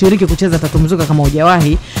 au kushiriki kucheza Tatu Mzuka kama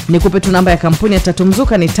hujawahi. Nikupe tu namba ya kampuni ya Tatu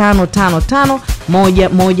Mzuka ni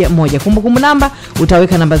 555111. Kumbukumbu namba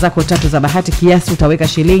utaweka namba zako 3 za bahati, kiasi utaweka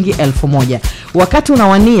shilingi 1000. Wakati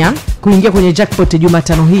unawania kuingia kwenye jackpot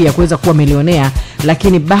Jumatano hii ya kuweza kuwa milionea,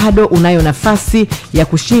 lakini bado unayo nafasi ya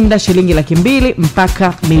kushinda shilingi 200,000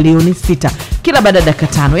 mpaka milioni 6 kila baada ya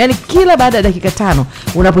dakika 5. Yani kila baada ya dakika 5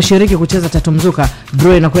 unaposhiriki kucheza Tatu Mzuka,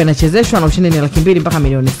 draw inakuwa inachezeshwa na ushindi ni 200,000 mpaka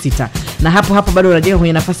milioni 6. Na hapo bado unajenga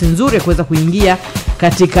kwenye nafasi nzuri ya kuweza kuingia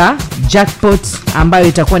katika jackpot ambayo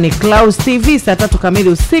itakuwa ni Clouds TV saa 3 kamili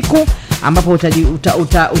usiku, ambapo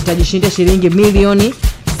utajishindia shilingi milioni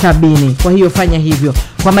 70. Kwa hiyo fanya hivyo.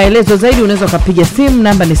 Kwa maelezo zaidi unaweza kupiga simu,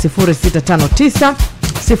 namba ni 0659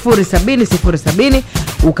 070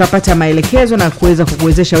 ukapata maelekezo na kuweza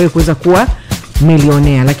kukuwezesha wewe kuweza kuwa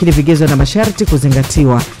milionea, lakini vigezo na masharti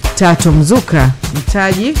kuzingatiwa. Tatu Mzuka,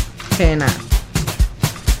 mtaji Tena.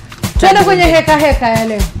 Twende kwenye hekaheka ya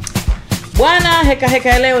leo. Bwana, hekaheka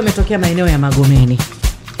ya leo imetokea maeneo ya Magomeni.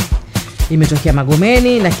 Imetokea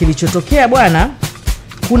Magomeni, na kilichotokea bwana,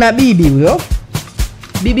 kuna bibi huyo.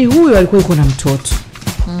 Bibi huyo alikuwa yuko na mtoto.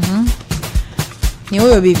 Ni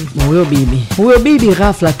huyo bibi. Huyo bibi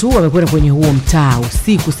ghafla tu amekwenda kwenye huo mtaa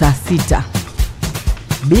usiku saa 6.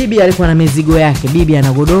 Bibi alikuwa na mizigo yake. Bibi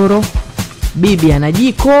ana godoro, bibi ana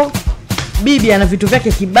jiko, bibi ana vitu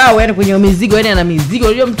vyake kibao, yani kwenye mizigo, yani ana mizigo.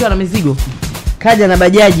 Unajua mtu ana mizigo. Kaja na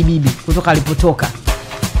bajaji bibi kutoka alipotoka.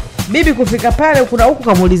 Bibi kufika pale, kuna huku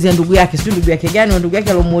kamuulizia ndugu yake, sio ndugu yake gani, ndugu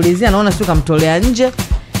yake alomuulizia naona sio kamtolea nje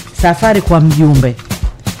safari kwa mjumbe.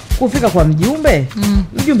 Kufika kwa mjumbe,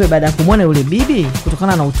 mjumbe baada ya kumwona yule bibi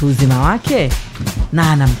kutokana na utu uzima wake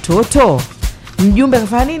na ana mtoto, mjumbe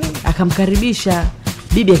akafanya nini? Akamkaribisha.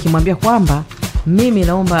 Bibi akimwambia kwamba mimi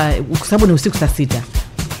naomba, kwa sababu ni usiku saa 6,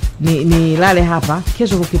 ni lale hapa,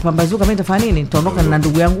 kesho kukipambazuka mimi nitafanya nini? Nitaondoka na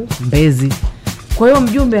ndugu yangu Mbezi. Kwa hiyo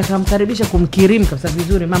mjumbe akamkaribisha, kumkirimu kabisa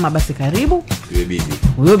vizuri. Mama, basi karibu.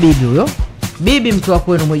 Huyo bibi mtu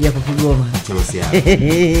wako wenu mmoja kwa Kigoma.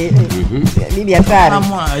 Bibi hatari.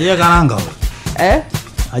 Ajeka nanga.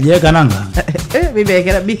 Ajeka nanga.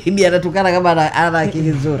 Bibi anatukana kama ana akili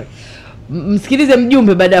nzuri. Msikilize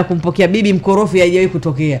mjumbe baada ya kumpokea bibi mkorofi haijawahi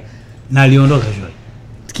kutokea. Na aliondoka shwari.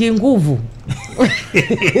 Kinguvu.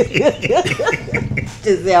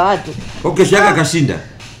 Chezea watu. Okay, shaka kashinda.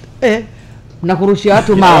 Na kurushia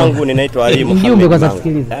watu mawe. Mungu, ninaitwa Ali Muhammad. Mjumbe kwanza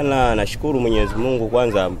sikiliza. Sana nashukuru Mwenyezi Mungu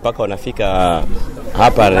kwanza mpaka wanafika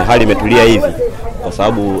hapa na hali imetulia hivi, kwa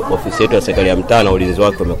sababu ofisi yetu ya serikali ya mtaa na ulinzi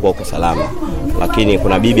wake umekuwa kwa salama. Lakini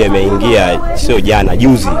kuna bibi ameingia sio jana,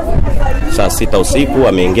 juzi saa 6 usiku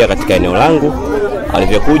ameingia katika eneo langu.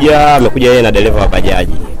 Alivyokuja amekuja yeye na dereva wa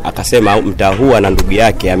bajaji. Akasema mtaa huu na ndugu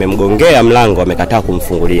yake amemgongea mlango, amekataa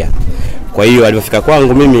kumfungulia. Kwa hiyo alipofika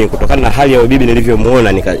kwangu mimi, kutokana na hali ya bibi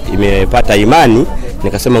nilivyomuona, imepata imani,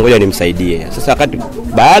 nikasema ngoja nimsaidie. Sasa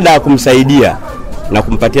baada ya kumsaidia na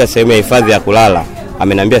kumpatia sehemu ya hifadhi ya kulala,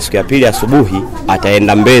 ameniambia siku ya pili asubuhi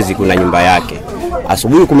ataenda Mbezi, kuna nyumba yake.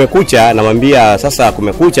 Asubuhi kumekucha, namwambia sasa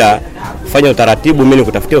kumekucha, fanya utaratibu mimi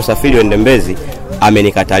nikutafutia usafiri uende Mbezi.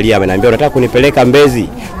 Amenikatalia, ameniambia unataka kunipeleka Mbezi,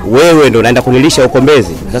 wewe ndio unaenda kunilisha huko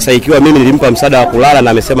Mbezi. Sasa ikiwa mimi nilimpa msaada wa kulala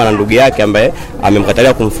na amesema na ndugu yake ambaye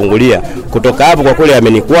amemkatalia kumfungulia, kutoka hapo kwa kweli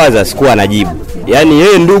amenikwaza, sikuwa najibu. Yaani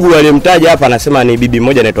yeye ndugu aliyemtaja hapa anasema ni bibi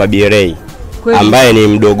mmoja anaitwa BRA ambaye ni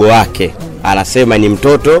mdogo wake, anasema ni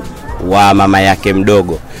mtoto wa mama yake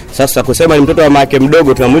mdogo. Sasa kusema ni mtoto wa mama yake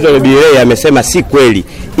mdogo, tunamuuliza yule BRA, amesema si kweli,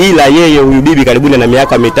 ila yeye huyu bibi karibuni na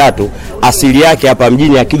miaka 3, asili yake hapa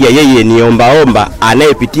mjini, akija yeye ni ombaomba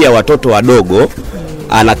anayepitia watoto wadogo,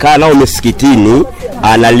 anakaa nao msikitini,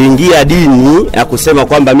 analingia dini na kusema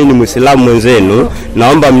kwamba mimi ni Muislamu mwenzenu,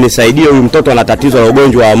 naomba mnisaidie, huyu mtoto ana tatizo la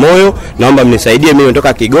ugonjwa wa moyo, naomba mnisaidie, mimi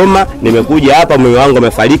nimetoka Kigoma, nimekuja hapa, mume wangu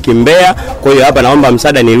amefariki Mbeya, kwa hiyo hapa naomba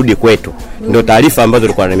msaada nirudi kwetu. Ndio taarifa ambazo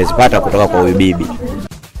tulikuwa nimezipata kutoka kwa huyu bibi.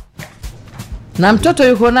 Na mtoto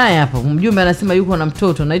yuko naye hapo. Mjumbe anasema yuko na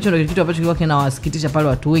mtoto, na hicho ndio kitu ambacho kilikuwa kinawasikitisha pale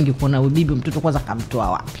watu wengi, kuona bibi mtoto kwanza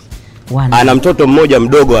kamtoa wapi. Ana mtoto mmoja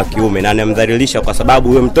mdogo wa kiume na anamdhalilisha kwa sababu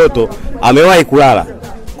huyo mtoto amewahi kulala.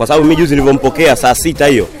 Kwa sababu mimi juzi nilipompokea saa 6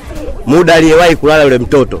 hiyo, muda aliyewahi kulala yule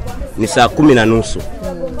mtoto ni saa 10:30.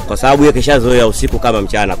 kwa sababu yeye kishazoea usiku kama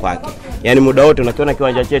mchana kwake. Yaani muda wote unakiona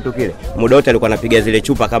kiwanja chetu kile, muda wote alikuwa anapiga zile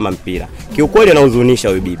chupa kama mpira. Kiukweli anahuzunisha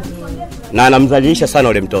huyu bibi na anamdhalilisha sana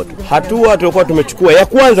yule mtoto. Hatua tulikuwa tumechukua, ya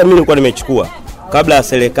kwanza mimi nilikuwa nimechukua kabla ya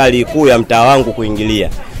serikali kuu ya mtaa wangu kuingilia.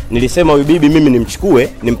 Nilisema huyu bibi mimi nimchukue,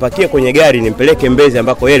 nimpakie kwenye gari, nimpeleke Mbezi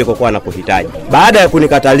ambako yeye alikokuwa anakuhitaji. Baada ya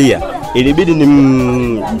kunikatalia, ilibidi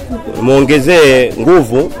nimuongezee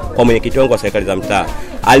nguvu kwa mwenyekiti wangu wa serikali za mtaa.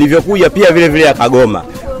 Alivyokuja pia vile vile akagoma.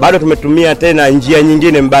 Bado tumetumia tena njia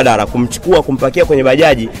nyingine mbadala kumchukua, kumpakia kwenye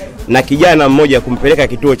bajaji na kijana mmoja kumpeleka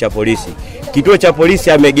kituo cha polisi. Kituo cha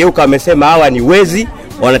polisi amegeuka, amesema hawa ni wezi,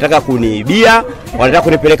 wanataka kuniibia, wanataka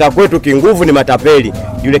kunipeleka kwetu kinguvu, ni matapeli.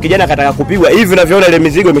 Yule kijana akataka kupigwa. Hivi unavyoona ile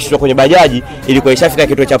mizigo imeshikwa kwenye bajaji, ilikuwa ishafika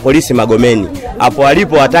kituo cha polisi Magomeni. Hapo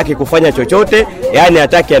alipo hataki kufanya chochote, yani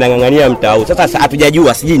hataki, anangangania mtaa huu. Sasa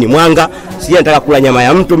hatujajua siji ni mwanga, siji anataka kula nyama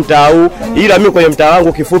ya mtu mtaa huu. Ila mimi kwenye mtaa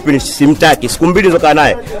wangu kifupi simtaki. Siku mbili zokaa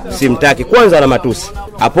naye simtaki. Kwanza na matusi.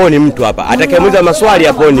 Hapo ni mtu hapa. Atakayemuuliza maswali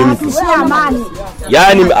hapo ni mtu.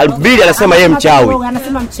 Yani Bili anasema yeye mchawi.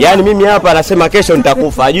 Yani mimi hapa anasema kesho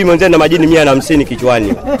nitakufa. Ajui mwenzeni na majini 150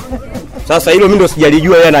 kichwani. Sasa hilo mimi ndo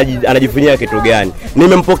sijalijua yeye anajifunia kitu gani.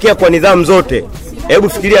 Nimempokea kwa nidhamu zote. Hebu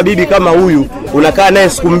fikiria bibi kama huyu, unakaa naye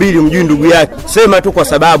siku mbili mjui ndugu yake. Sema tu kwa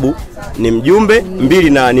sababu ni mjumbe, mbili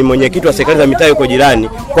na ni mwenyekiti wa serikali za mitaa yuko jirani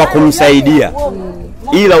kwa kumsaidia.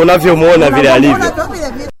 Ila unavyomuona vile alivyo.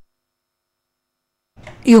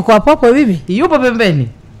 Yuko hapo bibi? Yupo pembeni.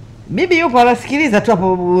 Bibi yupo anasikiliza tu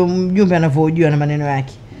hapo mjumbe anavyojua na maneno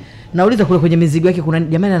yake. Nauliza kule kwenye mizigo yake kuna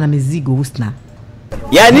jamani ana mizigo Husna.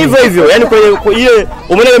 Yaani hivyo hivyo, yani kwenye ile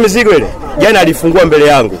umeona mizigo ile. Jana alifungua mbele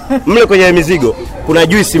yangu. Mle kwenye mizigo kuna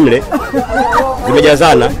juice mle.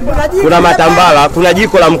 Zimejazana. Kuna matambala, kuna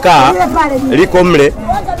jiko la mkaa liko mle.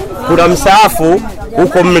 Kuna msaafu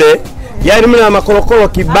huko mle. Yaani mle na makorokoro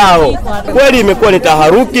kibao. Kweli imekuwa ni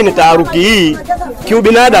taharuki hii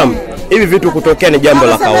kiubinadamu. Hivi vitu kutokea ni jambo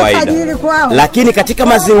la kawaida. Lakini katika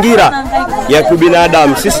mazingira ya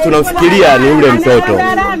kibinadamu sisi tunamfikiria ni yule mtoto.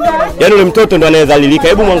 Yaani yule mtoto ndo anayedhalilika.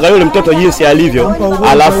 Hebu muangalie yule mtoto jinsi alivyo.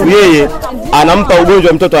 Alafu yeye anampa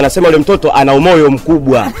ugonjwa mtoto, anasema yule mtoto ana umoyo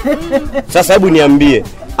mkubwa. Sasa hebu niambie,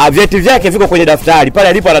 vyeti vyake viko kwenye daftari. Pale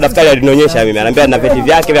alipo ana daftari alinionyesha mimi. Ananiambia na vyeti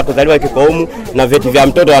vyake vya kuzaliwa viko humu na vyeti vya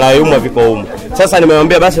mtoto anayeumwa viko humu. Sasa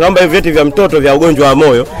nimemwambia basi naomba hivi vyeti vya mtoto vya ugonjwa wa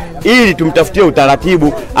moyo ili tumtafutie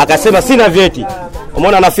utaratibu. Akasema sina vyeti.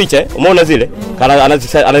 Umeona anaficha, umeona zile?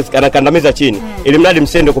 Anakandamiza chini ili mradi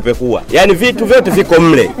msende kupekua. Yaani vitu vyote viko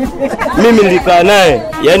mle. Mimi nilikaa naye,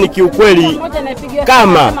 yani kiukweli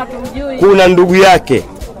kama kuna ndugu yake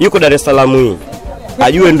yuko Dar es Salaam hii,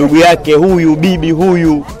 ajue ndugu yake huyu bibi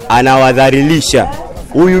huyu anawadhalilisha.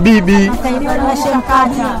 Huyu bibi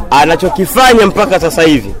anachokifanya mpaka sasa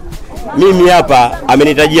hivi. Mimi hapa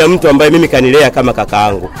amenitajia mtu ambaye mimi kanilea kama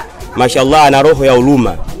kakaangu. Mashallah ana roho ya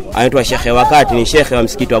huruma. Anaitwa Sheikh Wakati, ni shekhe wa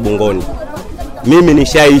msikiti wa Bungoni. Mimi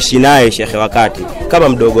nishaishi naye Sheikh Wakati kama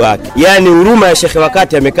mdogo wake. Yaani huruma ya Sheikh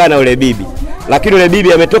Wakati amekaa na yule bibi. Lakini yule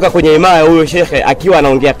bibi ametoka kwenye himaya huyo shekhe akiwa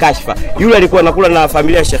anaongea kashfa. Yule alikuwa anakula na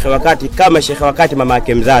familia ya Sheikh Wakati kama Sheikh Wakati mama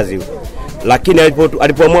yake mzazi huyo. Lakini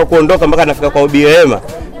alipoamua kuondoka mpaka anafika kwa Bi Rehema,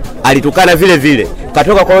 alitukana vile vile.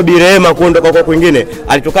 Katoka kwa Bi Rehema kuondoka kwa kwingine,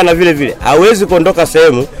 alitukana vile vile. Hawezi kuondoka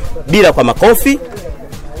sehemu bila kwa makofi,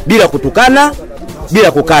 bila kutukana,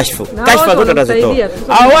 bila kukashfu. Kashfa zote atazitoa.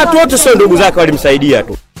 Watu wote sio ndugu zake walimsaidia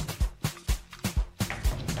tu.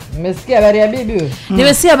 Nimesikia habari ya bibi wewe?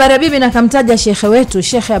 Nimesikia habari ya bibi na kamtaja shekhe wetu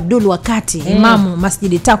Sheikh Abdul Wakati, imamu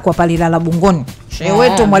Masjidi Takwa pale Ilala Bungoni. Sheikh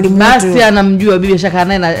wetu mwalimu wetu. Basi anamjua bibi ashaka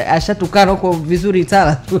naye na ashatukana huko vizuri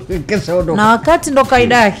Itala. Kesho ondoka. Na Wakati ndo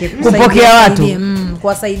kaida yake kupokea watu,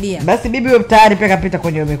 kuwasaidia. Basi bibi wewe tayari peka pita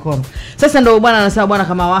kwenye mikono. Sasa ndio bwana anasema bwana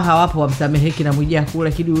kama waha wapo wamsameheki na mwijia kula,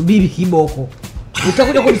 lakini bibi kiboko.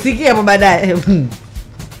 Utakuja kumsikia hapo baadaye.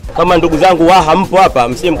 Kama ndugu zangu waha mpo hapa,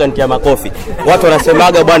 msije mkanitia makofi. Watu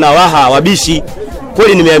wanasemaga bwana waha wabishi.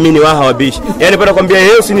 Kweli nimeamini waha wabishi. Yaani pata kwambia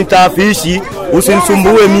yeye usinitaafishi,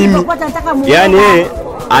 usinisumbue mimi. Yaani yeye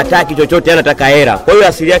hataki chochote, anataka hera. Kwa hiyo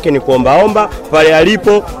asili yake ni kuombaomba pale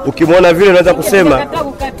alipo. Ukimwona vile unaweza kusema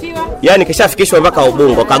yaani kishafikishwa mpaka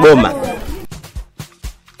Ubungo Kagoma.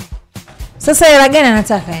 Sasa hela gani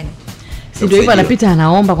anataka yani? Ndio hivyo anapita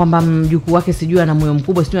anaomba kwamba mjukuu wake sijui ana moyo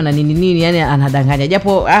mkubwa sijui ana nini yani anadanganya.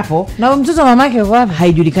 Japo hapo na mtoto mamake yuko wapi?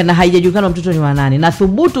 Haijajulikana mtoto ni wa nani. Na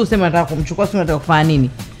thubutu useme anataka kumchukua sio anataka kufanya nini.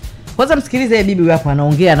 Kwanza msikilize yeye bibi hapo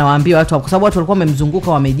anaongea, anawaambia watu kwa sababu watu walikuwa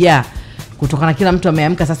wamemzunguka wamejaa. Kutokana kila mtu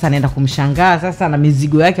ameamka sasa anaenda kumshangaa sasa na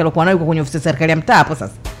mizigo yake aliyokuwa nayo kwenye ofisi ya serikali ya mtaa hapo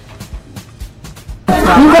sasa.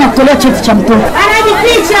 niko nakutolea cheti cha mtoto.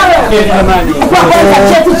 Anajificha wewe. Kwa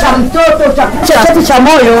cheti cha mtoto cheti cha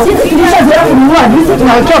moyo. Sisi tulishazoea kununua hizi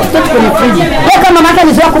tunawekea mtoto kwenye friji. Kwa kama mama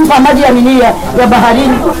alizoea kumpa maji ya milia ya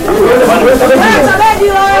baharini.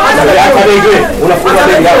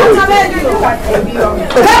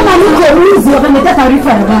 Kama niko mwizi wakameta taarifa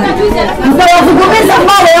ya habari. Mtawazungumza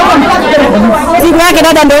mbele hapo mpaka siku yake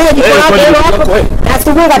dada ndio hiyo jiko lake hilo hapo.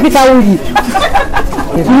 Asubuhi kapika uji.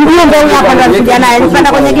 Ndio ndio hapa ndo kijana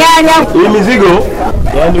alipanda kwenye gari hapo. Hii mizigo,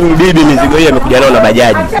 yani bibi mizigo hii amekuja nayo na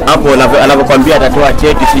bajaji. Hapo anapokuambia atatoa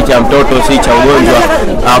cheti si cha mtoto si cha ugonjwa,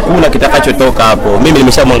 hakuna kitakachotoka hapo. Mimi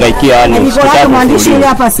nimeshamhangaikia yani sikutaka mwandishi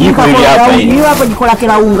hapa siku hapo jiko lake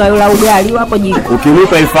la unga la ugali hapo jiko.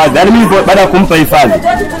 Ukimpa hifadhi, yani mimi baada ya kumpa hifadhi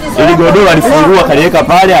ili godoro alifungua kaliweka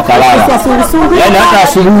pale akalala. Yani hata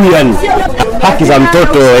asubuhi yani haki za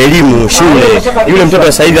mtoto, elimu, shule. Yule mtoto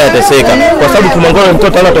sasa hivi anateseka kwa sababu tumwangalia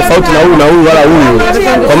mtoto ana tofauti na huyu wala huyu.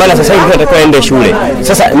 Kwa maana sasa hivi tunataka aende shule.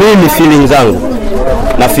 Sasa mimi feeling zangu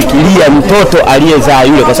nafikiria mtoto aliyezaa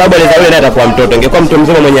yule, kwa sababu aliyezaa yule naye atakuwa mtoto. Ingekuwa mtu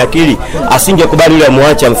mzima mwenye akili asingekubali yule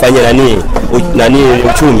amwache amfanyie nani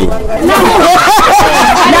uchumi.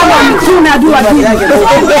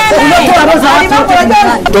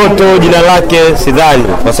 Mtoto jina lake sidhani,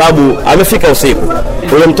 kwa sababu amefika usiku.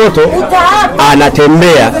 Ule mtoto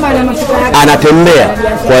anatembea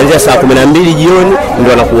kuanzia saa 12 jioni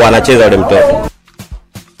ndio anakuwa anacheza ule mtoto.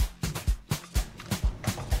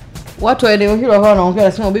 Watu wa eneo hilo wao wanaongea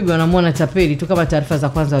nasema bibi wanamuona tapeli tu, kama taarifa za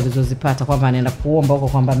kwanza walizozipata kwamba anaenda kuomba huko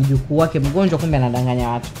kwamba mjukuu wake mgonjwa, kumbe anadanganya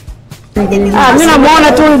watu. Mimi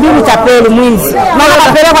namuona tu bibi tapeli mwizi. Mara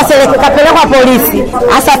kapelekwa polisi.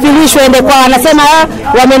 Asafirishwe ende kwa anasema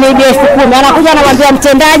wameniibia 10,000. Anakuja anamwambia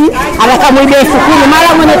mtendaji anakamwibia 10,000. Mara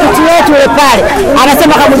mwenyekiti wetu yule pale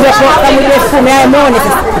anasema kamwibia 10,000.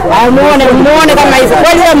 Muone kama hizo.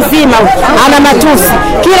 Kwa hiyo mzima ana matusi.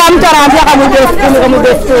 Kila mtu anaambia kamwibia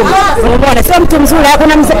 10,000. Unaona sio mtu mzuri.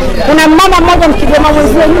 Kuna mama mmoja mkigema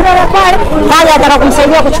mwenzie yule pale haja ataka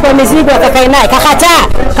kumsaidia kuchukua mizigo akakae naye. Kakataa.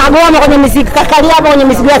 Kagoma kwenye mizigo, kakalia hapo kwenye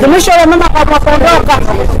mizigo yake. Mwisho yule mama akaondoka.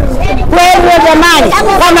 Wewe jamani,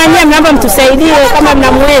 kama nyinyi mnaomba mtusaidie kama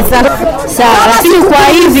mnamweza. Sawa, lakini kwa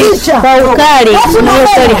hivi kwa ukali na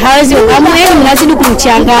story hawezi amwe mnazidi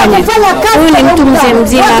kumchanganya. Huyu ni mtu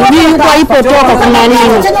mzima. Mimi huko alipotoka kuna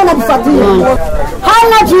nini?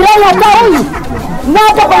 Hana jirani hata huyu.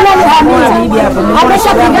 Napo kwa nani hamna.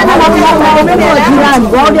 Ameshapigana na jirani.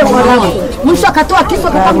 Waode mwanangu. Mwisho akatoa kisu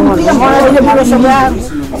akakumpiga ile bila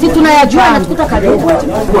si tunayajua na tukuta kadogo.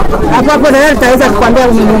 Hapo ndio tutaweza kukwambia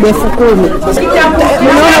umembe 10,000.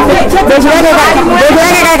 Unaona ndio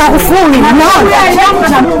yake kakufuni.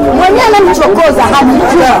 Unaona? Mwenyewe anamchokoza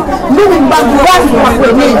hamjua. Mimi mbangu wake wa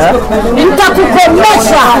kueneza.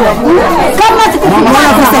 Nitakukomesha. Kama tukifanya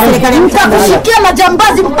pesa serikali nitakushikia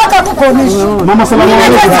majambazi mpaka kukomesha. Mama salama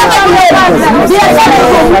alaykum.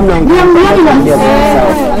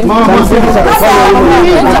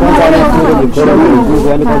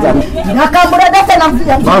 Nakamurada na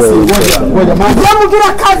mvia. Basi ngoja mama. Jamu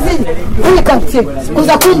bila kazi. Hii kazi.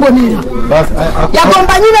 Kuza kumbo nini? Basi.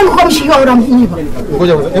 Yagomba nyine mkomshikia unamniba.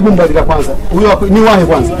 Ngoja hebu mbadilika kwanza. Huyo ni wahi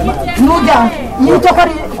kwanza. Ngoja. Nitoka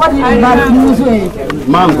kwa mbali nizwe.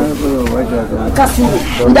 Mango. Kasi.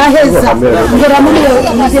 Ndaheza. Ngeramulio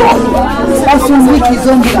mzee. Basi wiki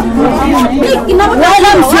zombia. Wala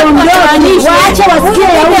msiondoe. Waache wasikie ya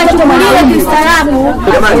huyo mtoto mwenyewe kistaarabu.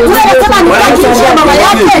 Tunasema ni kwa mama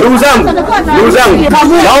yake. Ndugu zangu,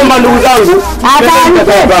 naomba ndugu zangu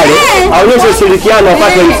aonyeshe ushirikiano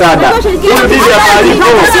apate msaada. Huyu bibi hapa alipo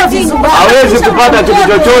hawezi kupata kitu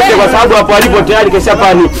chochote kwa sababu hapo alipo tayari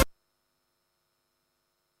keshapani.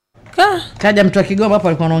 Kaja mtu wa Kigoma hapo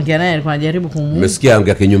alikuwa anaongea naye, alikuwa anajaribu kumu. Umesikia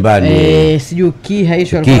ongea kinyumbani. Sijui kiha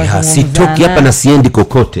hicho alikuwa anasema. Sitoki hapa na siendi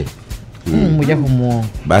kokote. Mmoja kumuona.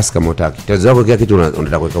 Basi kama utaki. Tatizo lako kila kitu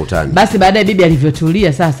unataka kuweka utani. Basi baadaye bibi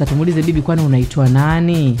alivyotulia sasa tumuulize bibi, kwani unaitwa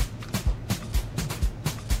nani?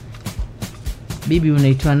 Bibi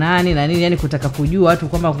unaitwa nani na nini, yani kutaka kujua watu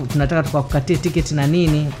kwamba tunataka tukakukatie tiketi na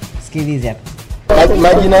nini. Sikilize hapa.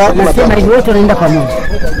 Majina yako nasema hivi wote wanaenda pamoja.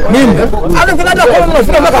 Mimi hata tunaenda kwa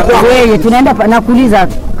mnafika mpaka kwa wewe tunaenda nakuuliza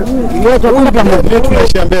wewe tunaenda pamoja.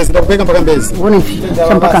 Tunaishia Mbezi tutakupeleka mpaka Mbezi.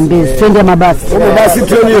 Unaishia mpaka Mbezi. Twende mabasi. Basi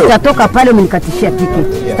twende. Utatoka pale umenikatishia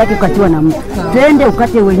tiketi. Sitaki kukatiwa na mtu. Twende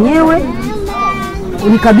ukate wenyewe.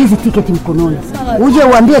 Unikabidhi tiketi mkononi. Uje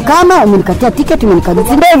uambie kama umenikatia tiketi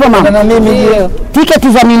umenikabidhi. Ndio hivyo mama. Na mimi hiyo. Tiketi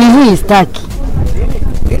za nini hii sitaki.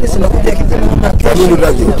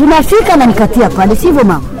 Tunafika na nikatia pale, sivyo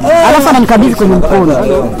mama? Alafu ananikabidhi kwenye mkono.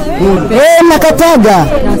 Mnakataga.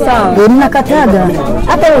 Mnakataga.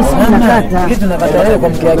 Hata wewe usinakata. Kitu nakata leo kwa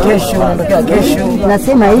mkia kesho, unatokea kesho.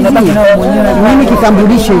 Nasema hivi, mimi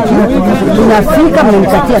kitambulisho hiki. Tunafika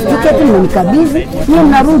mnanikatia tiketi, mnanikabidhi, mimi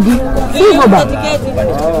mnarudi. Sivyo baba.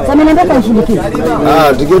 Sasa mimi naenda nishindikize.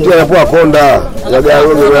 Tiketi inakuwa konda. Ya gari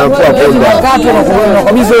inakuwa konda. Kata na kuona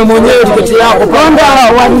kabisa wewe mwenyewe tiketi yako konda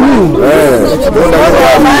wa nini?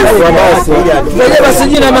 Basi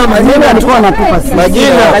jina mama, jina alikuwa anatupa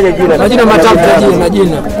majina matatu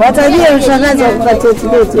majina. Watajie mshangazi wa kukatia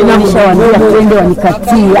tiketi. Inamshawaambia twende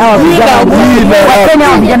wanikatie hawa vijana. Wakenya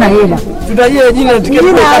wa vijana hela. Tutajie jina tiketi.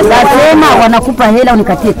 Nasema wanakupa hela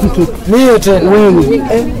unikatie tiketi. Mimi tena. Wewe.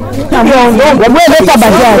 Wewe leta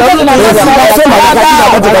bajaji.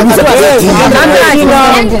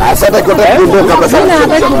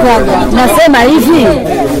 Nasema hivi.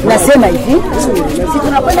 Si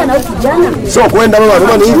tunakwenda na kijana. Sio kwenda mama,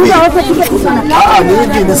 ndio ni hivi. Ni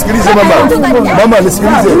hivi, nisikilize mama. Mama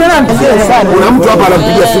nisikilize. Kuna mtu hapa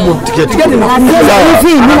anampigia simu tiketi. Hivi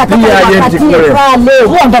mimi nataka ajenti pale. Wewe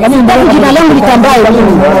unataka mimi ndio jina langu litambae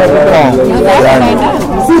mimi.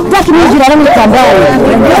 Sitaki mimi jina langu litambae.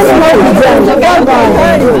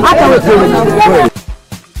 Hata wewe.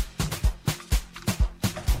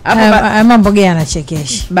 Mambo gani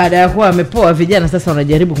anachekesha? Baada ya kuwa amepoa vijana sasa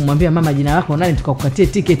wanajaribu kumwambia mama jina lako nani tukakukatie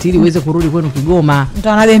tiketi ili uweze kurudi kwenu Kigoma.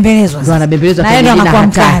 Ndio anabembelezwa. Ndio anabembelezwa kwa jina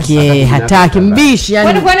hataki mbishi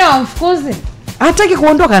yani. Kwani wamfukuze? Hataki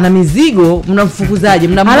kuondoka na mizigo, mnamfukuzaje?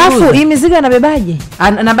 Mnamfukuza. Alafu hii mizigo anabebaje?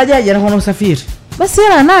 Na bajaji anakuwa na usafiri. Basi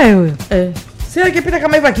hela anayo huyo. Sio akipita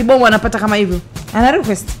kama hivyo akibomo anapata kama hivyo. Ana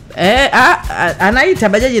request. Anaita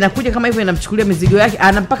bajaji inakuja kama hivyo inamchukulia mizigo yake,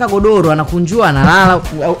 anampaka godoro, anakunjua, analala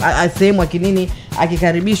sehemu akinini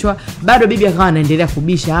akikaribishwa. Bado bibi akawa anaendelea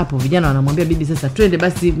kubisha hapo. Vijana wanamwambia bibi sasa twende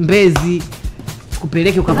basi Mbezi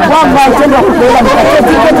kupeleke ukapata.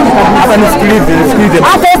 Hapa nisikilize.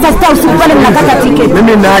 Hata sasa usiku pale mnakata tiketi.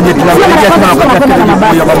 Mimi naaje tunapelekea tunakata tiketi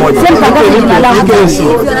moja kwa moja.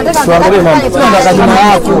 Tuangalie mambo. Tunataka jina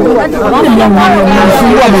lako.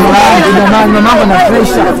 Mambo na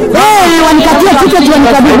pressure. Wanikatia tiketi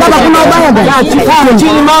wanikabidhi. Baba kuna ubaya gani? Kaa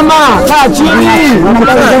chini mama, kaa chini.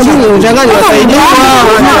 Mchangaji wasaidia.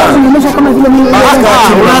 Kama vile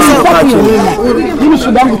mimi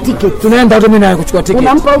shida yangu tiketi. Tunaenda hata mimi na kuchukua tiketi.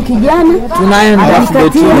 Unampa kijana? Tunaenda.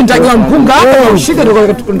 Mimi nitakiwa mpunga hapo ushike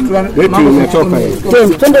tumetoka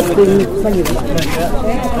hivi. Twende kufanya.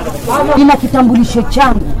 Ina kitambulisho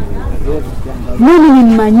changu. Mimi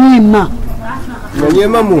ni Manyema.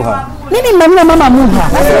 Manyema Muha. Mimi Manyema mama Muha.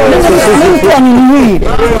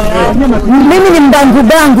 Mimi ni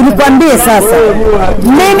mdangu nikwambie sasa.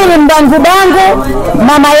 Mimi ni mdangu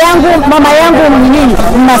mama yangu ni nini?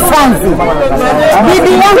 Masanzi.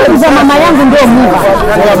 Bibi yangu za mama yangu ndio Muha.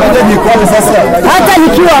 Hata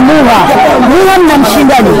nikiwa Muha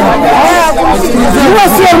mnamshindani. Muha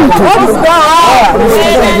sio mtu.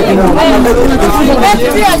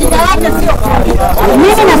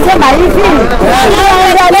 Mimi nasema hivi.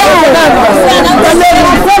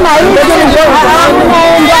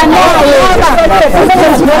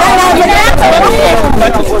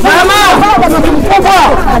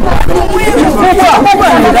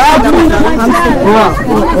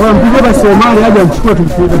 Mpige basi Omari aje amchukue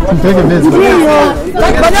tumpeleke Mbezi.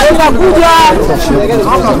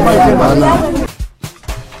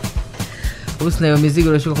 Usina hiyo mizigo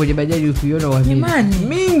unashuka kwenye bajaji ukiona uamini.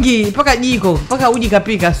 Mingi mpaka jiko, mpaka uji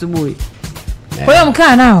kapika asubuhi. Kwa hiyo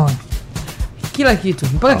mkaa nao kila kitu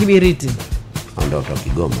mpaka kibiriti. Ondoka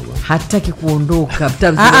Kigoma bwana. Hataki kuondoka.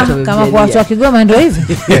 Kama kwa watu wa Kigoma ndio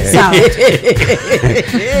hivi. Sawa.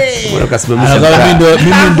 Mbona kasimamisha?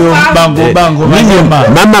 Mimi ndo bango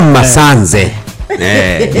mama Masanze.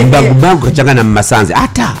 Bango kachanganya na Masanze.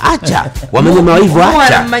 Acha. Wamanyema hivyo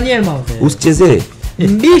acha. Usichezee.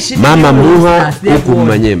 Mbishi mama Muha huku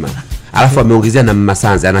Manyema. Alafu ameongezea na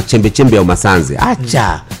Masanze, ana chembe ya Masanze.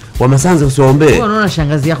 Acha. Wa Masanze usiwaombe. Wewe unaona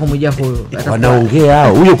shangazi yako Mwijaku huyo. Wanaongea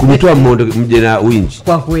hao. Huyo kumtoa mje na winji.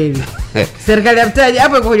 Kwa kweli. Serikali ya mtaji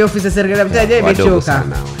hapo kwenye ofisi ya serikali ya mtaji imechoka.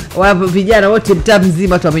 Wapo vijana wote mtaa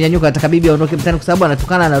mzima tu wamenyanyuka nataka bibi aondoke mtaani kwa sababu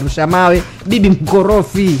anatukana anarusha mawe. Bibi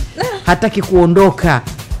mkorofi. Hataki kuondoka.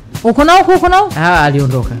 Uko nao?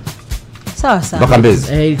 Aliondoka. Sawa. Mpaka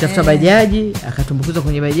Mbezi. Ilitafuta bajaji, akatumbukizwa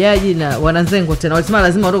kwenye bajaji na wananzengo tena. Walisema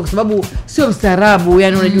lazima aondoke kwa sababu sio mstaarabu,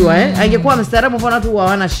 yani unajua angekuwa mstaarabu kwa watu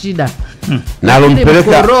hawana shida. Na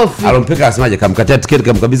alompeleka asemaje kamkatia tiketi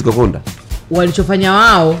kamkabidhi kwa konda. walichofanya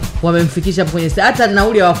wao wamemfikisha hapo kwenye hata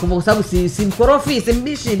nauli ya wakumbuka kwa sababu si mkorofi, si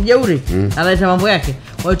mbishi, mjeuri. Analeta mambo yake.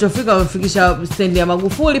 Walichofika wamfikisha stendi ya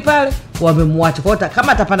Magufuli pale, wamemwacha. Kwa hiyo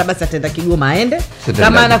kama atapanda basi ataenda Kigoma aende.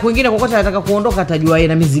 Kama ana kwingine kokote anataka kuondoka atajua yeye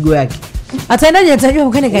na mizigo yake. Ataendaje atajua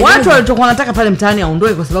mkane kaje. Watu walichokuwa wanataka pale mtaani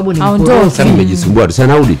aondoke kwa sababu ni mkorofi. Sasa nimejisumbua tu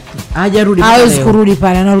sana rudi. Hajarudi pale. Hawezi kurudi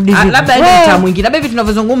pale, anarudi vipi? Labda aende mtaa mwingine. Labda hivi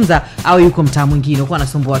tunavyozungumza au yuko mtaa mwingine kwa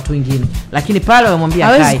anasumbua watu wengine. Lakini pale wamwambia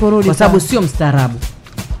kai kwa sababu sio mstaarabu.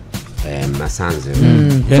 Masanze.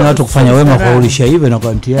 Yaani watu kufanya wema kwa ulisha hivyo na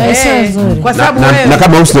kwa mtia. Kwa sababu na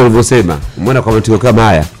kama Husna ulivyosema, umeona kwa matokeo kama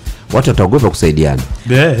haya, watu wataogopa kusaidiana.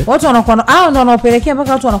 Watu wanakuwa ndio wanaopelekea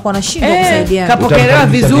mpaka watu wanakuwa na shida kusaidiana. Kapokelewa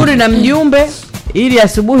vizuri na mjumbe ili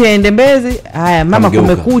asubuhi aende Mbezi. Haya mama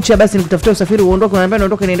kumekucha basi nikutafutia usafiri uondoke, unaniambia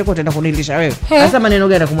niondoke niende kwa utaenda kunilisha wewe. Sasa maneno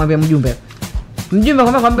gani kumwambia mjumbe? Mjumbe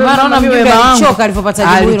kwamba naona mjumbe alichoka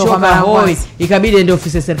alipopata jibu hilo kwa mara hoi, ikabidi ende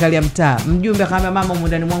ofisi ya serikali ya mtaa. Mjumbe akamwambia mama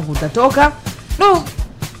mwandani mwangu utatoka. No.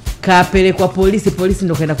 Kapelekwa polisi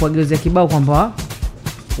ndio kaenda kuageuzia kibao kwamba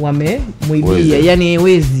wamemwibia, yani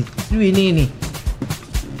wezi. Sijui nini.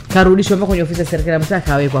 Karudishwa mpaka kwenye ofisi ya serikali ya mtaa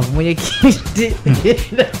kawekwa hapo mwenyekiti.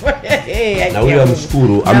 Na huyo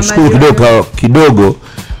amshukuru kidogo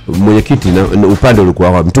mwenyekiti na upande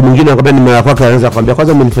ulikuwa wapi. Mtu mwingine akamwambia ni mara kwake anaweza kumwambia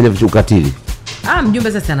kwanza mmenifanya vitu ukatili.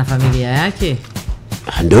 Mjumbe sasa ana familia yake.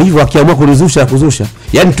 Ndio hivyo akiamua kuzusha.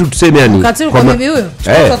 Yaani tu tuseme yani kwa bibi huyo.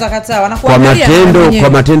 Tutakataa kwa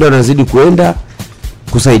matendo anazidi kwenda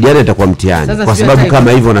kusaidiana itakuwa mtihani. Kwa sababu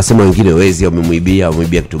kama hivyo wanasema wengine wezi wamemuibia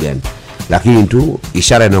kitu gani. Lakini tu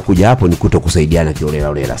ishara inakuja hapo ni kutokusaidiana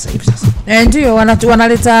kiolela sasa hivi sasa. Ndio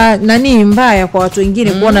wanaleta nani mbaya kwa watu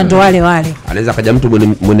wengine kuona ndo wale. Anaweza kaja mtu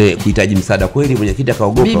mwenye kuhitaji msaada kweli, mwenyekiti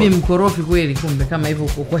akaogopa. Bibi mkorofi kweli kumbe kama hivyo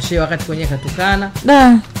kwa shehe wakati kwenye katukana.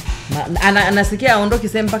 Anasikia aondoke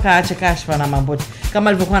sema mpaka aache kashfa na mambo. Kama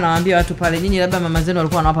alivyokuwa anawaambia watu pale, nyinyi labda mama zenu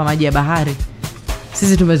walikuwa wanawapa maji ya bahari.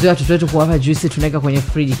 Sisi tumezoea watoto wetu kuwapa juice tunaweka kwenye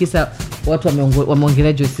fridge. Kisa watu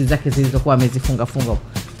wameongelea juice zake zilizokuwa amezifunga.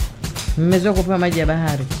 Mmezoea kupewa maji ya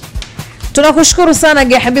bahari. Tunakushukuru sana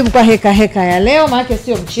Ge Habibu kwa heka ya leo, maana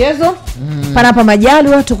sio mchezo. Panapo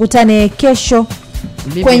majaliwa tukutane kesho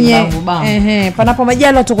panapo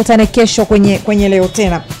majaliwa tukutane kesho kwenye leo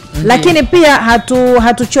tena. Lakini pia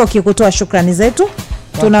hatuchoki kutoa shukrani zetu.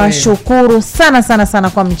 Tunashukuru sana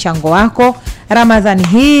kwa mchango wako. Ramadhani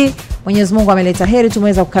hii Mwenyezi Mungu ameleta heri,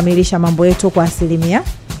 tumeweza kukamilisha mambo yetu kwa 100%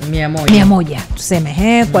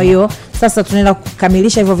 tuseme. Kwa hiyo sasa tunaenda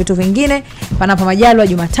kukamilisha hivyo vitu vingine. Panapo majaliwa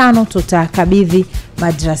Jumatano tutakabidhi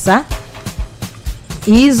madrasa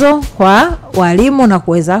hizo kwa walimu na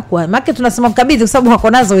kuweza maana tunasema kukabidhi kwa sababu wako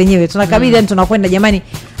nazo wenyewe. Tunakabidhi yani tunakwenda jamani,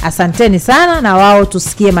 asanteni sana, na wao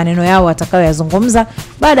tusikie maneno yao watakayoyazungumza.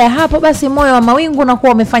 Baada ya hapo basi moyo wa mawingu na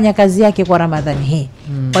kuwa umefanya kazi yake kwa Ramadhani hii.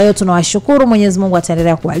 Kwa hiyo tunawashukuru, Mwenyezi Mungu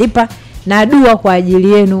ataendelea kuwalipa na dua kwa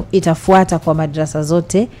ajili yenu itafuata kwa madrasa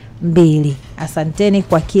zote 2. Asanteni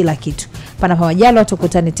kwa kila kitu. Panapo majaliwa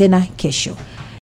tukutane tena kesho.